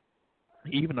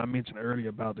even I mentioned earlier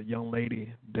about the young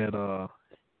lady that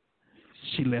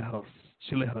she let her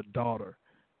daughter,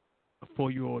 a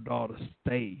 4-year-old daughter,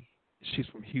 stay. She's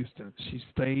from Houston. She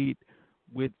stayed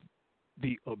with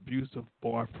the abusive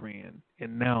boyfriend,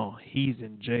 and now he's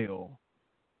in jail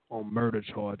on murder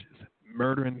charges,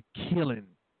 murdering, killing.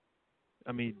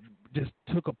 I mean, just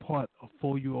took apart a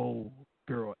 4-year-old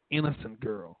girl, innocent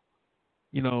girl.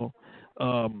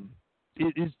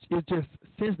 It's just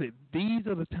sensitive. These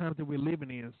are the times that we're living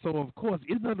in. So, of course,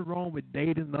 there's nothing wrong with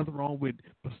dating, nothing wrong with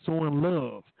pursuing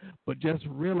love. But just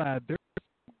realize there's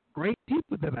great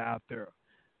people that are out there.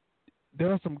 There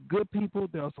are some good people.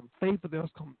 There are some faithful. There are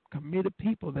some committed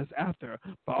people that's out there.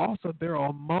 But also there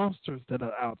are monsters that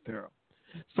are out there.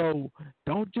 So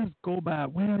don't just go by,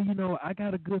 I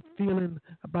got a good feeling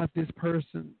about this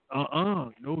person.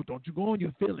 No, don't you go on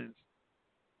your feelings.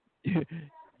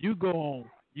 You go on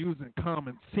using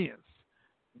common sense,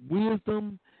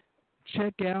 wisdom,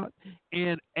 check out,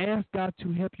 and ask God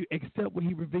to help you accept what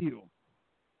He revealed.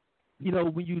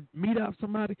 When you meet out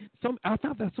somebody, I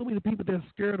found that so many people that are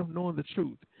scared of knowing the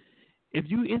truth. If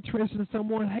you're interested in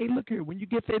someone, hey, look here, when you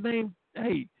get their name,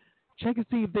 hey, check and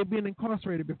see if they've been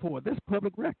incarcerated before. That's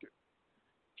public record.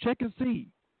 Check and see.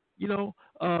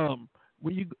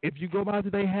 If you go by to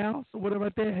their house or whatever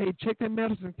like that, hey, check their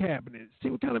medicine cabinet. See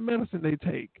what kind of medicine they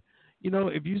take.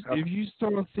 If you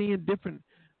start seeing different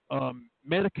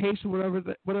medication, whatever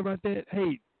like that,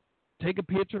 hey, take a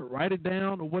picture, write it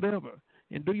down, or whatever,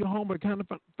 and do your homework. Kind of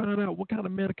find out what kind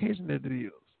of medication that it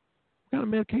is, what kind of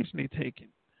medication they're taking.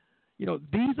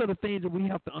 These are the things that we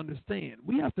have to understand.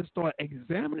 We have to start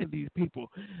examining these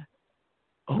people.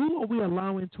 Who are we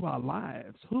allowing into our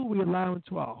lives? Who are we allowing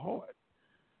into our heart?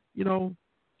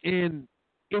 And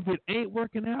if it ain't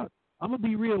working out, I'm going to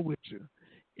be real with you.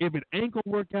 If it ain't going to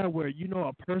work out where,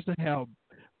 a person have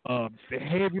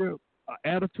behavior,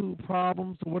 attitude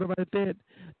problems or whatever like that,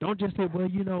 don't just say, well,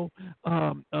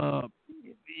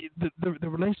 the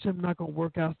relationship not going to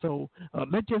work out, so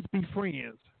let's just be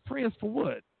friends. Friends for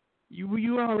what?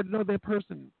 You already know that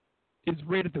person is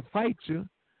ready to fight you.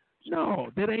 No,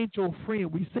 that ain't your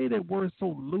friend. We say that word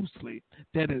so loosely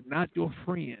that it's not your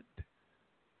friend.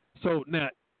 So now,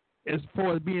 as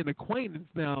far as being acquaintance,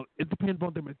 now it depends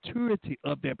on the maturity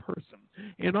of that person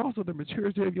and also the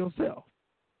maturity of yourself.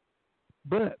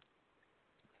 But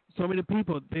so many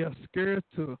people, they are scared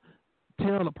to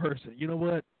tell a person, you know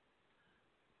what,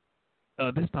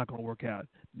 this is not going to work out.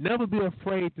 Never be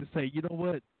afraid to say, you know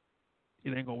what,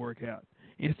 it ain't going to work out.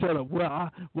 Instead of,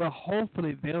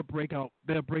 hopefully they'll break up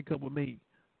with me.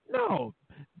 No,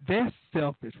 that's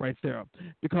selfish right there.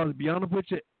 Because to be honest with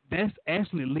you, that's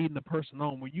actually leading the person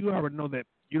on. When you already know that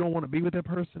you don't want to be with that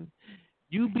person,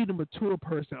 you be the mature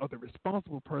person or the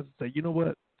responsible person. Say, you know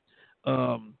what,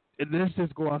 let's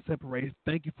just go our separate ways.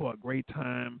 Thank you for a great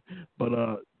time, but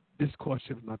this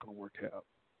courtship is not going to work out.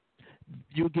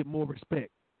 You'll get more respect.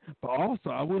 But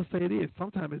also, I will say this,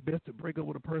 sometimes it's best to break up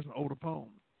with a person over the phone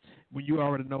when you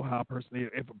already know how a person is.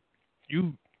 If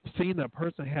you've seen a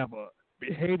person have a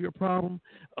behavior problem,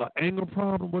 an anger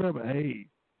problem, whatever, hey,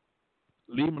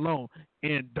 leave them alone.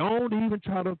 And don't even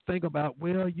try to think about,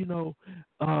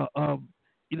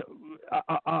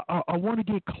 I want to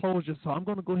get closure, so I'm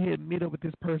going to go ahead and meet up with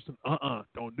this person.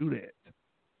 Don't do that.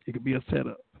 It could be a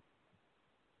setup.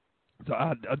 So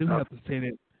I do have to say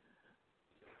that.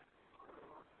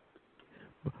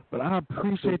 But I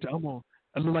appreciate you.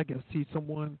 I look like I see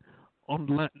someone on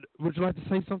the line. Would you like to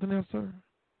say something else, sir?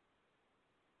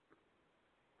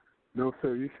 No,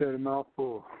 sir. You said a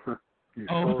mouthful. You're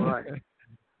so right. And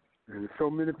there's so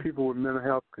many people with mental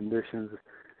health conditions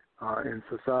in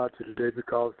society today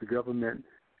because the government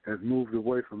has moved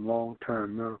away from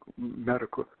long-term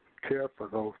medical care for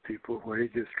those people where they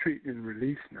just treat and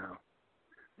release now.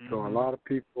 Mm-hmm. So a lot of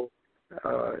people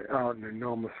out in the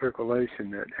normal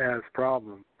circulation that has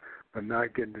problems but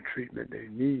not getting the treatment they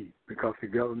need because the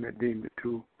government deemed it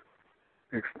too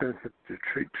expensive to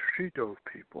treat those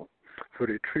people. So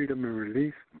they treat them and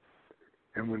release them.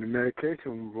 And when the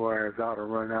medication wears out or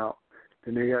run out,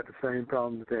 then they got the same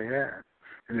problem that they had.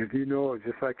 And if you know,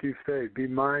 just like you say, be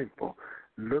mindful.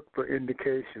 Look for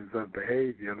indications of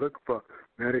behavior. Look for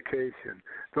medication.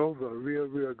 Those are real,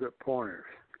 real good pointers.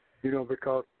 You know,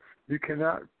 because you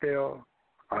cannot fail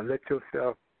or let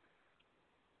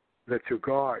your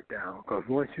guard down. Because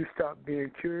once you stop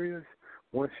being curious,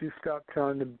 once you stop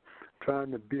trying to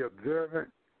be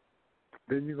observant,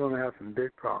 then you're going to have some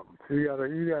big problems. You gotta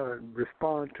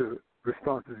respond to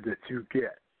responses that you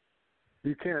get.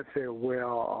 You can't say,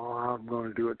 well, I'm going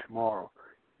to do it tomorrow.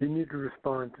 You need to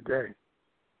respond today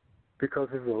because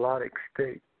there's a lot at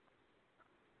stake.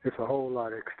 It's a whole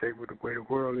lot at stake with the way the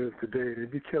world is today.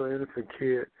 If you kill an innocent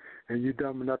kid and you're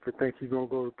dumb enough to think you're going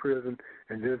to go to prison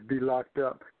and just be locked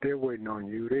up, they're waiting on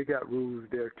you. They got rules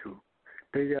there, too.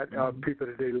 They got people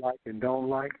that they like and don't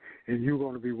like, and you're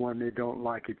going to be one they don't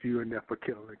like if you end up for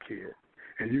killing a kid.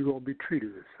 And you're going to be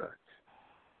treated as such.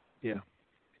 Yeah.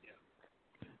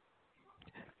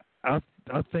 I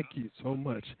thank you so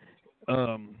much.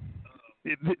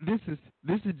 This is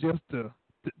just to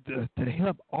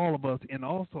help all of us, and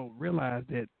also realize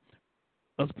that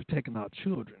us protecting our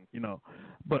children, you know.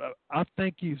 But I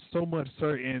thank you so much,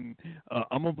 sir. And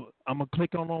I'm gonna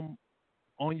click on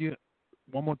you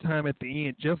one more time at the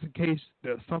end, just in case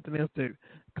there's something else that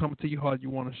comes to your heart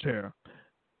you want to share.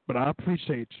 But I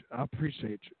appreciate you.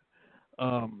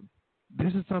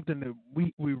 This is something that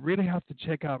we really have to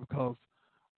check out because,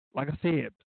 like I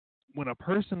said, when a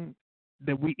person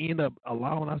that we end up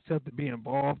allowing ourselves to be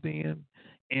involved in,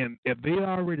 and if they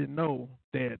already know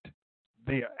that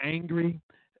they are angry,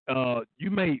 you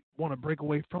may want to break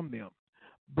away from them.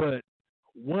 But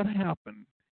what happens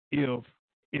if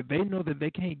they know that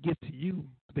they can't get to you,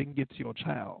 they can get to your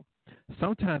child?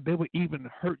 Sometimes they will even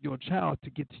hurt your child to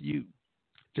get to you,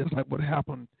 just like what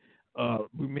happened,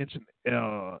 we mentioned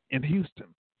in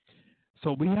Houston.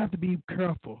 So we have to be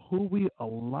careful who we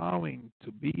allowing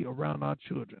to be around our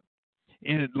children.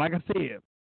 And like I said,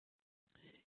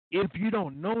 if you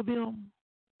don't know them,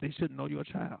 they should know your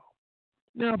child.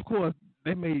 Now, of course,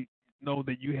 they may know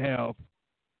that you have,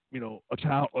 a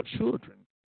child or children.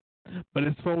 But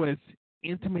as far as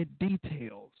intimate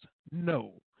details,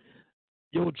 no.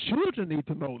 Your children need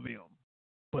to know them,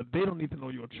 but they don't need to know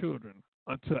your children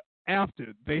until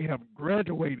after they have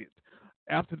graduated,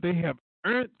 after they have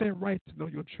earned their right to know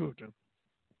your children.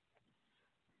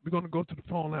 We're going to go to the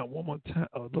phone line one more time,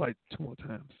 like two more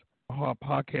times. Our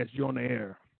podcast, you're on the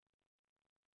air.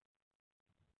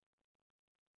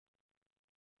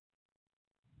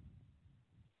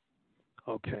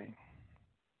 Okay.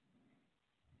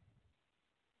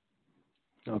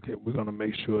 Okay, we're going to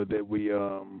make sure that we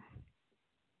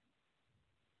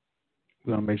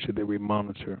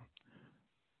monitor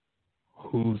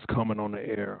who's coming on the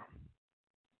air.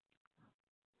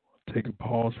 Take a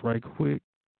pause right quick.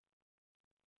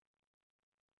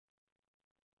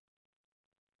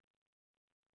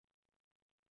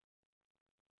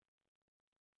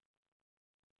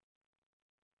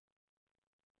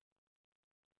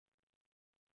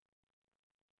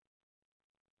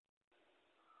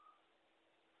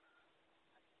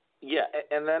 Yeah,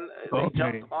 and then they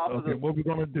jumped off of the... What we're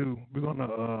going to do, we're going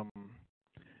to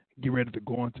get ready to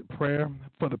go into prayer.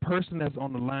 For the person that's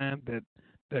on the line that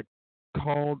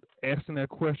called asking that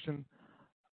question,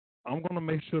 I'm going to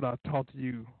make sure that I talk to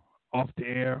you off the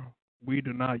air. We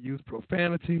do not use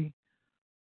profanity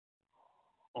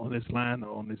on this line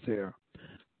or on this air.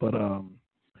 But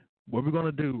what we're going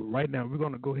to do right now, we're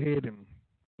going to go ahead and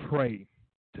pray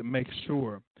to make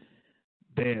sure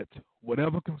that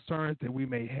whatever concerns that we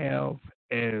may have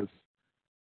as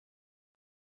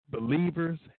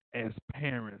believers, as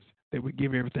parents, that we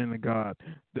give everything to God.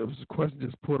 There was a question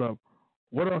just put up.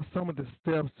 What are some of the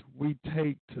steps we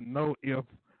take to know if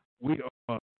we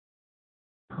are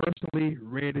personally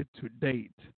ready to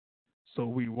date so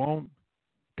we won't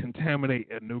contaminate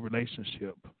a new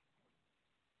relationship.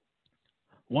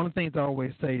 One of the things I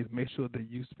always say is make sure that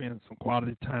you spend some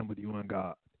quality time with you and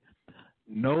God.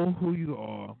 Know who you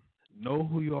are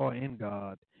in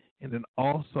God, and then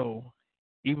also,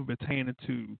 even pertaining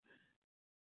to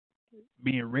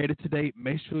being ready to date,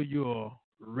 make sure you're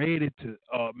ready to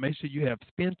make sure you have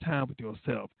spent time with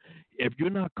yourself. If you're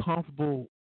not comfortable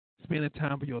spending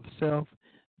time with yourself,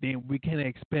 then we can't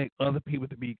expect other people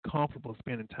to be comfortable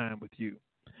spending time with you.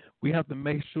 We have to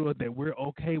make sure that we're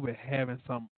okay with having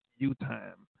some you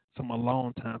time, some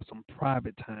alone time, some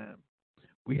private time.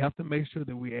 We have to make sure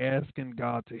that we're asking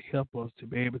God to help us to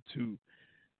be able to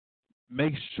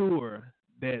make sure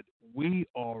that we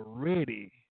are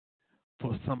ready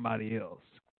for somebody else.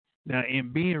 Now,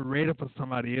 in being ready for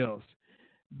somebody else,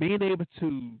 being able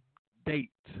to date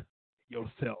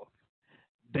yourself,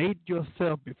 date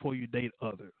yourself before you date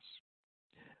others.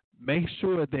 Make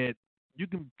sure that you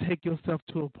can take yourself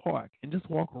to a park and just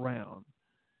walk around.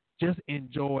 Just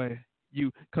enjoy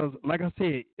you. Because, like I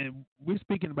said, and we're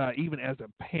speaking about even as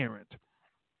a parent.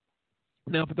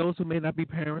 Now, for those who may not be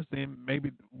parents, then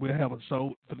maybe we'll have a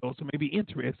show. For those who may be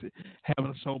interested,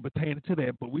 having a show pertaining to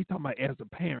that. But we're talking about as a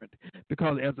parent.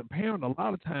 Because as a parent, a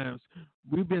lot of times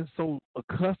we've been so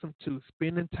accustomed to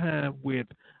spending time with,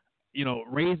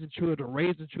 raising children,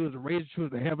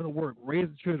 having to work,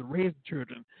 raising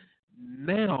children.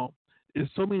 Now, there's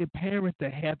so many parents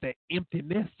that have that empty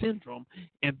nest syndrome,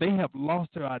 and they have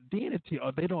lost their identity,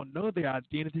 or they don't know their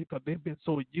identity because they've been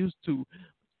so used to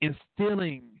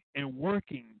instilling and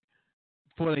working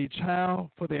for their child,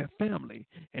 for their family.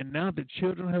 And now the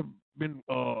children have been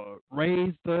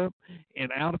raised up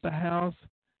and out of the house.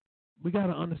 We got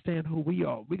to understand who we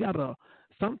are. We got to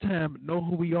sometimes know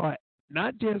who we are,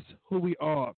 not just who we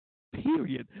are,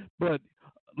 period, but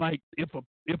like if a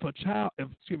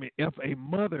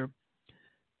mother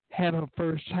had her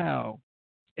first child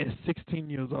at 16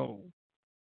 years old,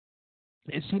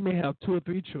 and she may have 2 or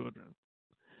 3 children,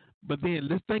 but then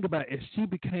let's think about if she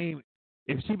became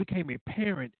a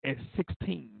parent at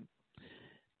 16,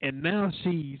 and now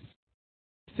she's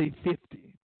say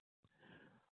 50.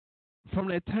 From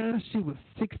that time she was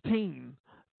 16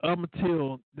 up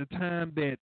until the time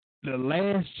that the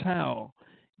last child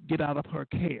get out of her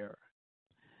care,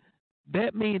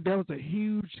 that means there was a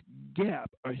huge gap,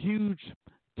 a huge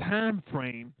time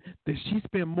frame that she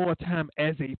spent more time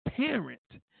as a parent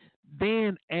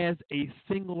than as a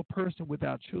single person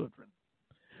without children.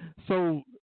 So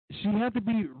she had to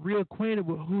be reacquainted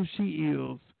with who she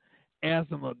is as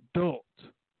an adult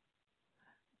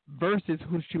versus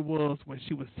who she was when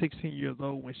she was 16 years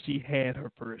old when she had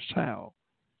her first child.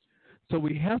 So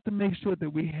we have to make sure that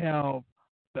we have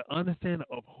the understanding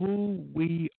of who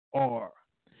we are.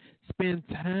 Spend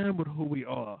time with who we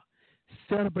are.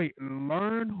 Celebrate,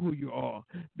 learn who you are,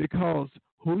 because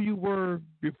who you were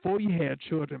before you had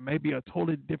children may be a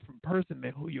totally different person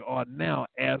than who you are now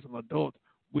as an adult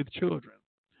with children.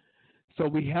 So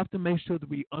we have to make sure that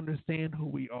we understand who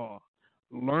we are,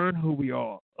 learn who we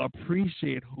are,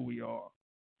 appreciate who we are.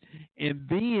 And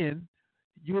then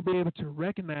you'll be able to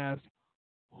recognize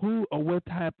who or what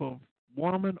type of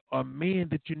woman or man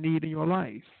that you need in your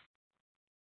life.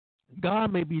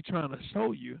 God may be trying to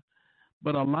show you,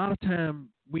 but a lot of time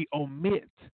we omit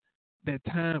that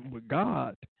time with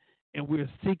God, and we're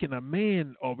seeking a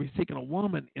man or we're seeking a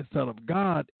woman instead of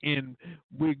God, and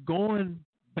we're going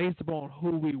based upon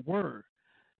who we were,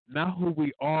 not who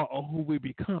we are or who we're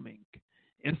becoming.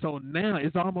 And so now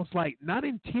it's almost like not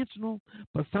intentional,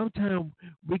 but sometimes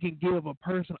we can give a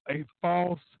person a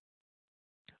false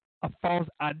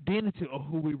identity of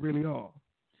who we really are.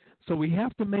 So we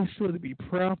have to make sure to be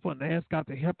prayerful and ask God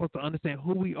to help us to understand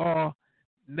who we are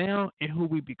now and who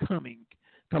we're becoming.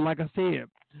 Because like I said,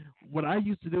 what I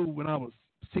used to do when I was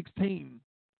 14.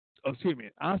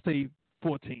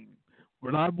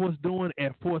 What I was doing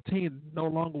at 14 is no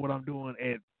longer what I'm doing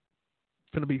at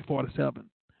finna be 47.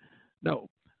 No,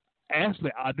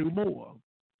 actually I do more.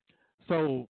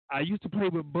 So I used to play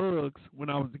with bugs when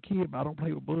I was a kid, but I don't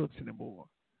play with bugs anymore.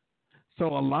 So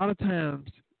a lot of times,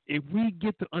 if we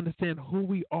get to understand who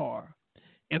we are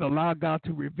and allow God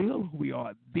to reveal who we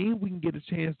are, then we can get a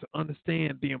chance to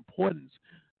understand the importance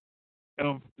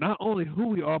of not only who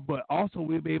we are, but also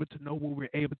we'll be able to know what we're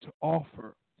able to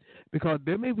offer. Because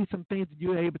there may be some things that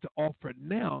you're able to offer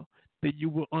now that you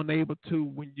were unable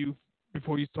to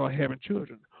before you start having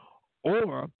children.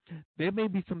 Or there may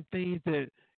be some things that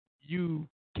you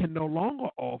can no longer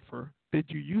offer that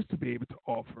you used to be able to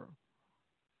offer.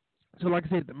 So like I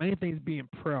said, the main thing is being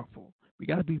prayerful. We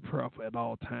got to be prayerful at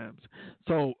all times.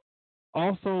 So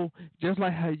also, just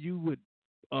like how you would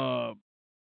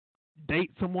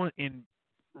date someone and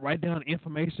write down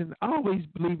information. I always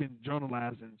believe in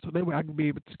journalizing, so that way I can be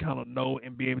able to kind of know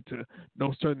and be able to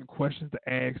know certain questions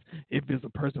to ask if there's a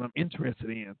person I'm interested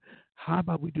in. How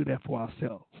about we do that for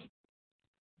ourselves?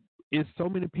 It's so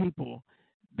many people,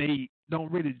 they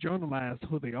don't really journalize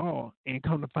who they are, and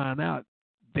come to find out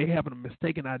they have a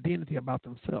mistaken identity about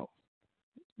themselves.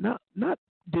 Not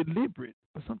deliberate,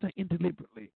 but sometimes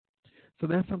indeliberately. So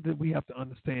that's something we have to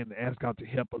understand and ask God to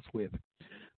help us with.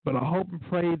 But I hope and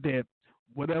pray that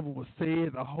whatever was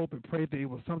said, I hope and pray that it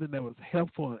was something that was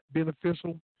helpful and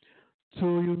beneficial to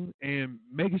you, and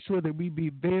making sure that we be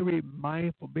very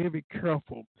mindful, very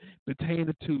careful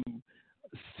pertaining to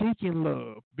seeking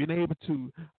love, being able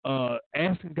to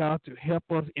asking God to help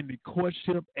us in the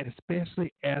courtship, and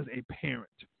especially as a parent.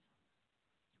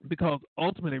 Because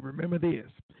ultimately, remember this,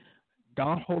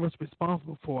 God holds us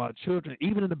responsible for our children.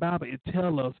 Even in the Bible, it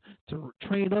tells us to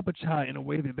train up a child in a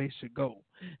way that they should go.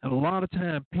 And a lot of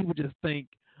times, people just think,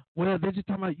 well, they're just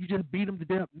talking about you just beat them to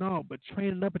death. No, but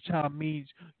training up a child means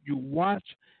you watch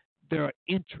their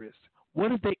interests.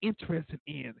 What are they interested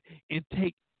in? And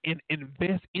take and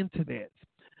invest into that.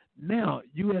 Now,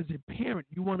 you as a parent,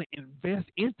 you want to invest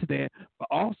into that, but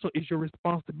also it's your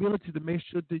responsibility to make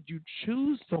sure that you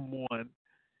choose someone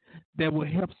that will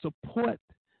help support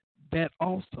that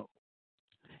also,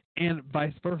 and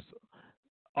vice versa.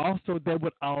 Also, that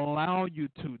would allow you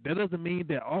to. That doesn't mean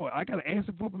that, oh, I got to ask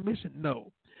them for permission.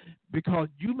 No, because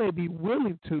you may be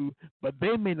willing to, but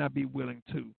they may not be willing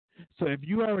to. So if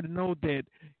you already know that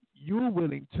you're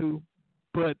willing to,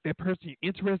 but that person you're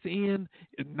interested in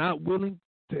is not willing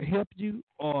to help you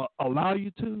or allow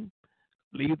you to,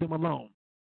 leave them alone.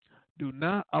 Do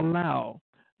not allow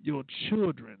your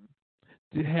children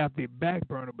to have the back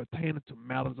burner pertaining to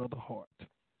matters of the heart.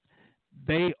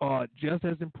 They are just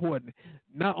as important.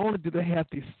 Not only do they have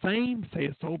the same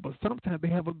say so, but sometimes they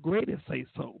have a greater say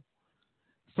so.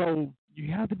 So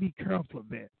you have to be careful of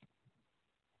that.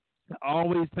 I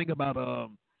always think about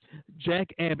Jack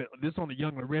Abbott. This on the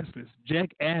Young and Restless.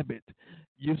 Jack Abbott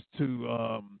used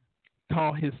to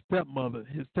call his stepmother.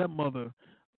 His stepmother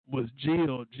was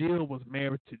Jill. Jill was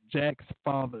married to Jack's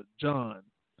father, John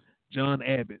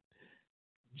Abbott.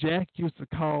 Jack used to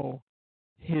call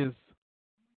his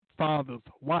father's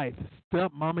wife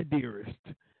step-mommy dearest.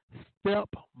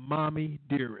 Step-mommy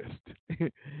dearest.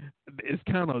 It's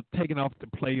kind of taken off the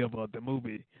play of the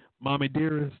movie Mommy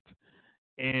Dearest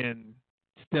and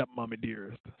Step-mommy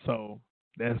dearest. So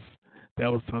that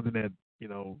was something that,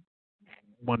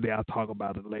 one day I'll talk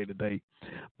about it later date.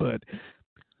 But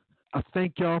I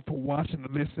thank y'all for watching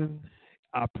and listening.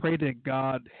 I pray that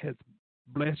God has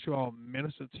bless you all,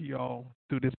 minister to y'all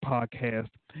through this podcast.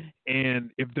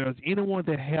 And if there's anyone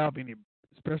that have any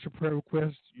special prayer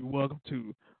requests, you're welcome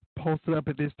to post it up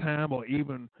at this time, or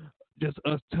even just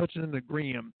us touching and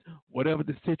agreeing, whatever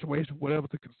the situation, whatever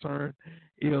the concern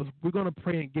is, we're going to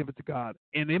pray and give it to God.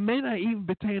 And it may not even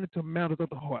pertain to matters of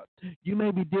the heart. You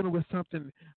may be dealing with something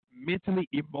mentally,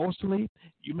 emotionally.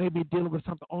 You may be dealing with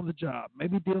something on the job,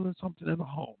 maybe dealing with something in the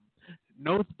home.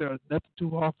 Know that there's nothing too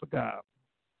hard for God.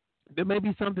 There may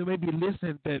be something, maybe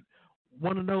listening, that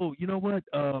want to know, you know what,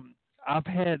 I've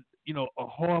had, a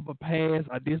horrible past.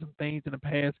 I did some things in the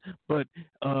past, but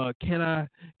can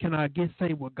I get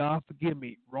saved? Will God forgive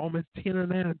me? Romans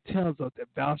 10:9 tells us that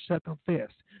thou shalt confess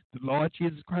the Lord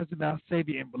Jesus Christ as thy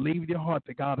Savior and believe in your heart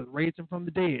that God has raised him from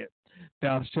the dead,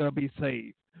 thou shalt be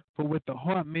saved. For with the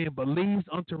heart man believes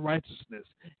unto righteousness,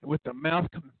 and with the mouth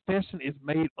confession is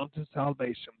made unto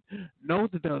salvation. Know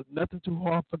that there is nothing too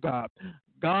hard for God.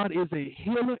 God is a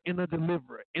healer and a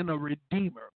deliverer and a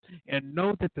redeemer. And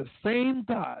know that the same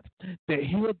God that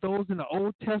healed those in the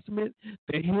Old Testament,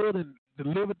 that healed and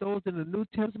delivered those in the New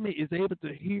Testament, is able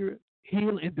to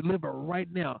heal and deliver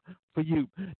right now for you.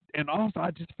 And also,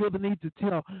 I just feel the need to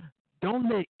tell, don't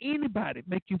let anybody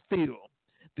make you feel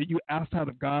that you're outside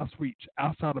of God's reach,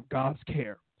 outside of God's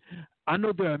care. I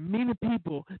know there are many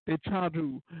people that try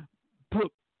to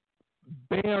put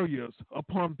barriers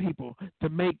upon people to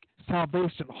make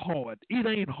salvation hard. It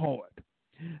ain't hard.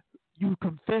 You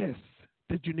confess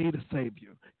that you need a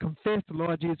Savior. Confess the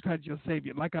Lord Jesus Christ your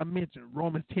Savior. Like I mentioned,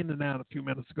 Romans 10:9 a few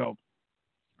minutes ago.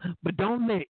 But don't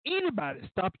let anybody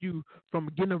stop you from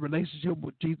getting a relationship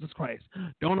with Jesus Christ.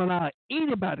 Don't allow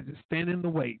anybody to stand in the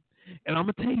way. And I'm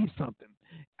going to tell you something.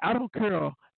 I don't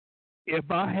care if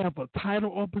I have a title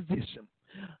or position.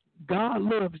 God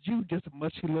loves you just as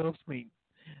much as he loves me.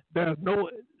 There's no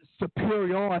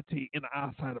superiority in the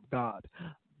eyesight of God.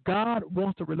 God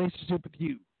wants a relationship with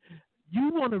you. You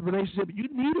want a relationship. You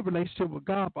need a relationship with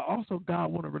God, but also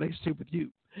God wants a relationship with you.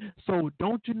 So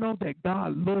don't you know that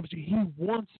God loves you? He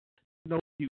wants to know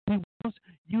you. He wants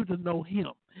you to know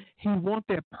him. He wants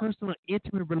that personal,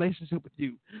 intimate relationship with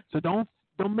you. So don't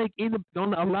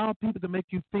allow people to make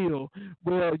you feel,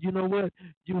 well, you know what,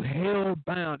 you held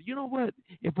bound. You know what?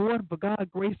 If it wasn't for God's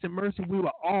grace and mercy, we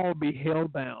would all be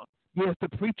held bound. Yes, the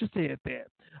preacher said that.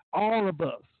 All of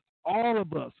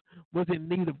us was in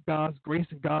need of God's grace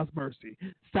and God's mercy.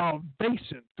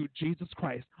 Salvation through Jesus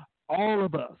Christ. All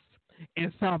of us.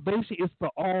 And salvation is for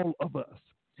all of us.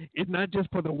 It's not just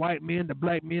for the white man, the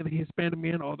black man, the Hispanic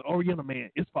man, or the Oriental man.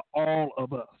 It's for all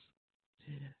of us.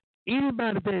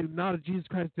 Anybody that acknowledges Jesus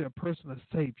Christ as a personal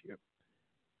Savior,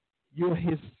 you're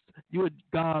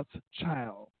God's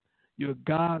child. You're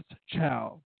God's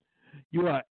child. You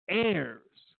are heirs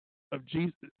of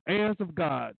Jesus, heirs of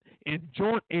God, and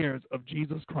joint heirs of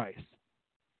Jesus Christ.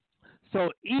 So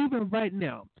even right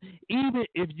now, even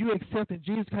if you accepted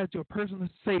Jesus Christ as your personal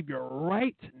Savior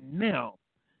right now,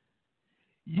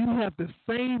 you have the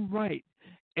same right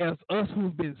as us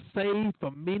who've been saved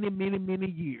for many, many, many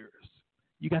years.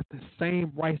 You got the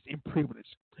same rights and privilege.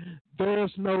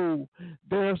 There's no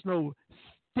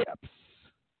steps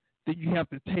that you have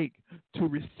to take to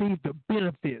receive the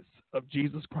benefits of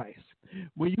Jesus Christ.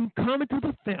 When you come into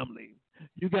the family,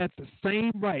 you got the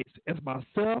same rights as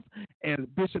myself, as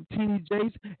Bishop T.D.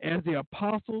 Jakes, as the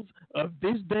apostles of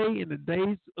this day and the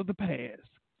days of the past.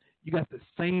 You got the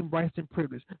same rights and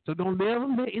privilege. So don't ever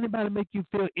let anybody make you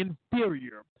feel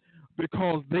inferior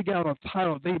because they got a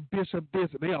title, they bishop this,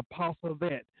 and they apostle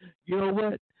that. You know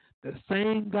what? The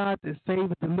same God that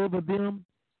saved and delivered them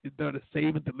is there to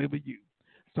save and deliver you.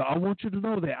 So I want you to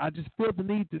know that. I just feel the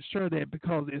need to share that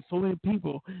because there's so many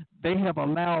people, they have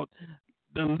allowed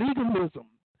the legalism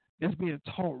that's being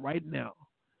taught right now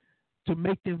to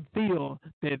make them feel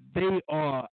that they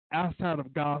are outside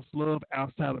of God's love,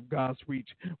 outside of God's reach,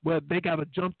 where they got to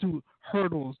jump through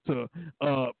hurdles to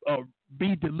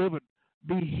be delivered,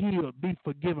 be healed, be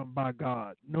forgiven by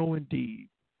God. No, indeed.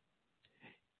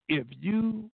 If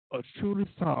you are truly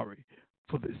sorry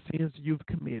for the sins you've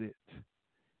committed,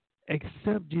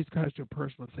 accept Jesus Christ your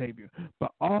personal Savior,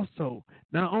 but also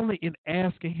not only in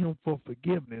asking Him for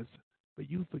forgiveness, but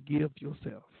you forgive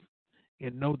yourself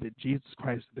and know that Jesus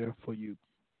Christ is there for you.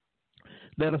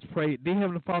 Let us pray. Dear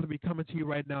Heavenly Father, we coming to you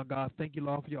right now, God. Thank you,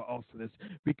 Lord, for your awesomeness.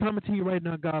 We coming to you right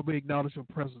now, God. We acknowledge your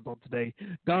presence on today.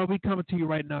 God, we coming to you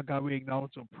right now, God. We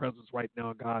acknowledge your presence right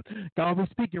now, God. God, we're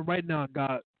speaking right now,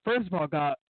 God. First of all,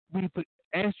 God, we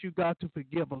ask you, God, to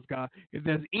forgive us, God. If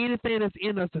there's anything that's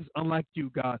in us that's unlike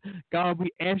you, God, God, we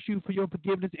ask you for your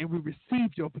forgiveness and we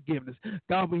receive your forgiveness.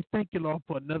 God, we thank you, Lord,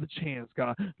 for another chance,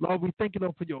 God. Lord, we thank you,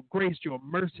 Lord, for your grace, your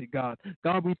mercy, God.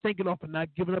 God, we thank you, Lord, for not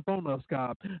giving up on us,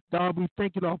 God. God, we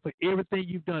thank you, Lord, for everything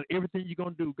you've done, everything you're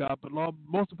going to do, God. But, Lord,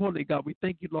 most importantly, God, we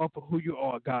thank you, Lord, for who you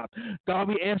are, God. God,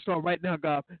 we ask, Lord, right now,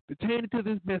 God, pertaining to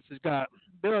this message, God,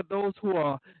 there are those who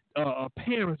are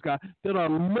parents, God, that are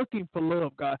looking for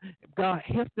love, God. God,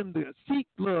 help them to seek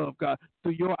love, God,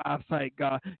 through your eyesight,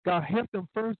 God. God, help them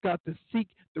first, God, to seek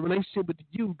the relationship with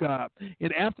you, God.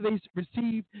 And after they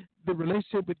receive the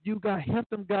relationship with you, God, help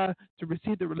them, God, to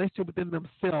receive the relationship within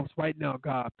themselves right now,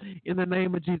 God. In the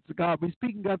name of Jesus, God, we're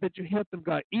speaking, God, that you help them,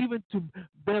 God, even to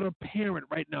better parent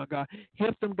right now, God.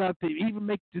 Help them, God, to even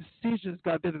make decisions,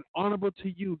 God, that is honorable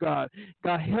to you, God.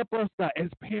 God, help us, God, as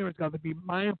parents, God, to be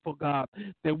mindful, God,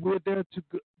 that we're there to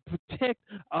protect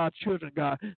our children,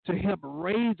 God, to help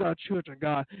raise our children,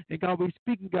 God. And God, we're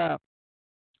speaking, God,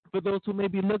 for those who may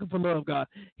be looking for love, God.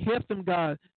 Help them,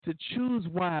 God, to choose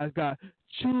wise, God.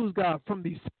 Choose, God, from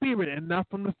the spirit and not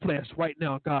from the flesh right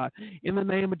now, God. In the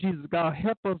name of Jesus, God,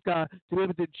 help us, God, to be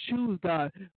able to choose,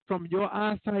 God, from your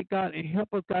eyesight, God, and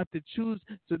help us, God, to choose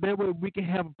so that way we can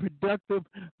have a productive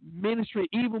ministry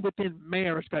even within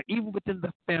marriage, God, even within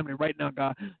the family right now,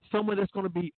 God. Someone that's going to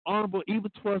be honorable even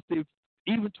towards the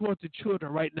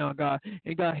children right now, God.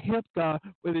 And God, help, God,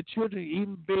 where the children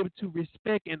even be able to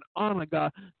respect and honor,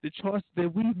 God, the choices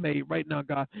that we've made right now,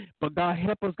 God. But God,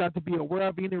 help us, God, to be aware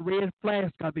of any red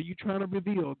flags, God, that you're trying to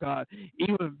reveal, God.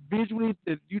 Even visually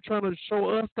that you're trying to show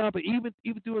us, God, but even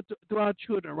through our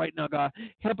children right now, God.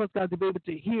 Help us, God, to be able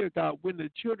to hear, God, when the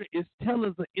children is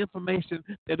telling us the information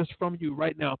that is from you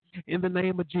right now. In the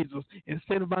name of Jesus.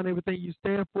 Instead of buying everything you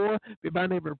stand for, we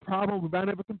bind every problem, we bind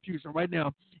every confusion right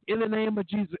now. In the name of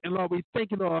Jesus. And Lord, we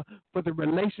thank you, Lord, for the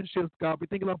relationships, God. We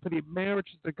thank you, Lord, for the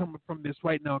marriages that are coming from this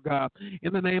right now, God.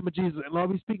 In the name of Jesus. And Lord,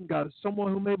 we speaking, God,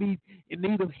 someone who may be in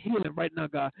need of healing right now,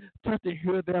 God. Touch and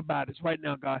heal their bodies right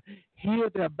now, God. Heal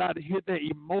their bodies, heal their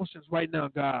emotions right now,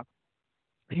 God.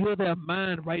 Heal their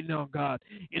mind right now, God.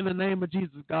 In the name of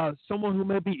Jesus, God. Someone who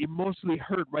may be emotionally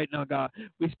hurt right now, God.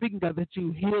 We're speaking, God, that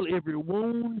you heal every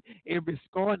wound, every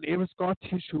scar, and every scar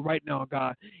tissue right now,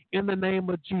 God. In the name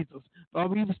of Jesus.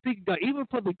 God, we even speaking, God, even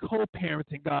for the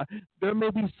co-parenting, God. There may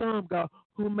be some, God,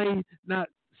 who may not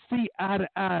see eye to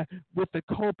eye with the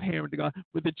co-parent, God,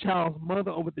 with the child's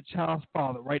mother or with the child's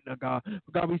father right now, God.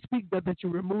 God, we speak, God, that you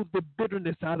remove the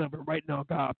bitterness out of it right now,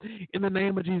 God. In the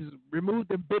name of Jesus, remove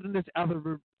the bitterness out of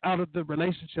the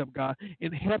relationship, God,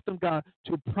 and help them, God,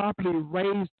 to properly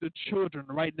raise the children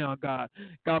right now, God.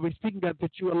 God, we speaking, God,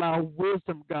 that you allow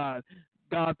wisdom, God,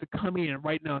 to come in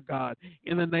right now, God,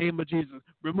 in the name of Jesus.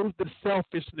 Remove the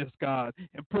selfishness, God,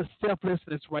 and put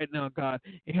selflessness right now, God,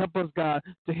 and help us, God,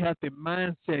 to have the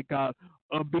mindset, God,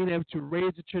 of being able to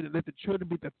raise the children, let the children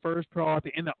be the first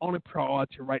priority and the only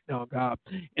priority right now, God,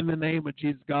 in the name of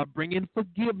Jesus, God. Bring in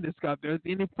forgiveness, God. If there's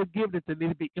any forgiveness that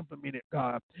needs to be implemented,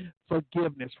 God,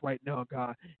 forgiveness right now,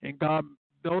 God. And God,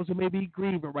 those who may be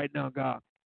grieving right now, God,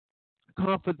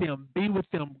 comfort them, be with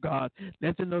them, God.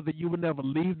 Let them know that you will never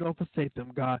leave nor forsake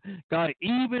them, God. God,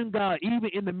 even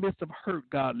in the midst of hurt,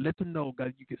 God, let them know,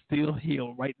 God, you can still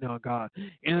heal right now, God.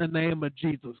 In the name of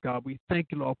Jesus, God, we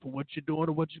thank you, Lord, for what you're doing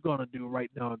and what you're going to do right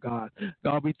now, God.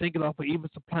 God, we thank you, Lord, for even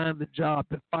supplying the job,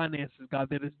 the finances, God,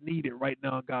 that is needed right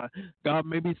now, God. God,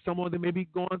 maybe someone that may be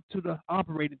going to the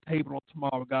operating table on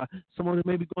tomorrow, God. Someone that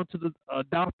may be going to the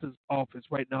doctor's office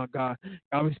right now, God.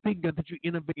 God, we speak, God, that you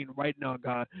intervene right now,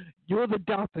 God. You're the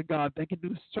doctor, God, that can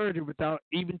do surgery without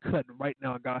even cutting right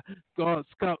now, God. So,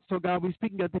 God, we're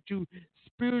speaking, God, that you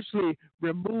spiritually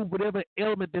remove whatever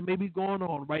ailment that may be going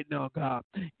on right now, God.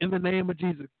 In the name of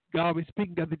Jesus, God, we're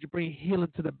speaking, God, that you bring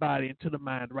healing to the body and to the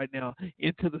mind right now,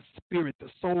 into the spirit,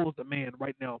 the soul of the man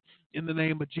right now. In the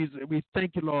name of Jesus, and we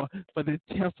thank you, Lord, for the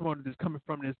testimony that's coming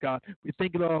from this, God. We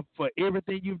thank you, Lord, for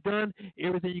everything you've done,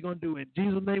 everything you're going to do. In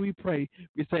Jesus' name we pray.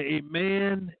 We say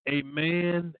amen,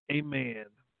 amen, amen.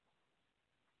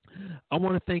 I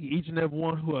want to thank each and every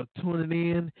one who are tuning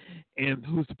in and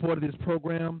who supported this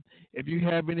program. If you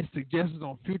have any suggestions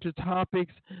on future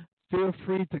topics, feel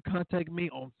free to contact me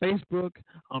on Facebook.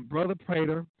 I'm Brother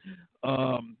Prater.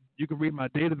 You can read my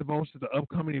daily devotions, the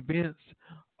upcoming events.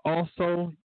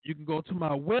 Also, you can go to my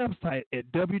website at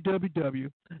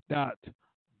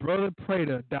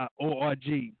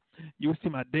www.brotherprater.org. You'll see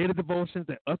my daily devotions,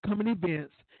 the upcoming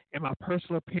events, and my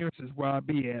personal appearances where I'll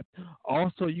be at.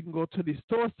 Also, you can go to the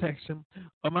store section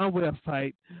of my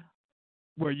website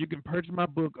where you can purchase my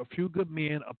book, A Few Good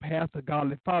Men, A Path to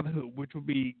Godly Fatherhood, which will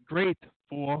be great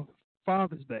for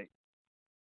Father's Day.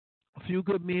 A Few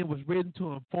Good Men was written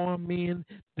to inform men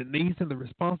the needs and the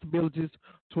responsibilities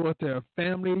toward their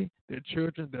family, their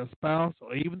children, their spouse,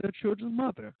 or even their children's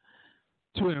mother.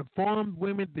 To inform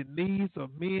women the needs of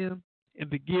men and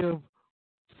to give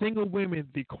single women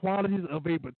the qualities of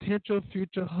a potential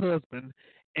future husband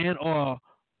and or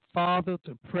father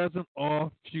to present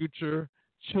or future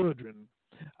children.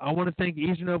 I want to thank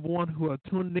each and every one who are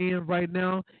tuning in right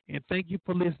now, and thank you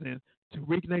for listening to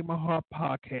Reconnect My Heart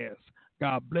podcast.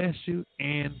 God bless you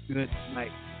and good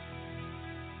night.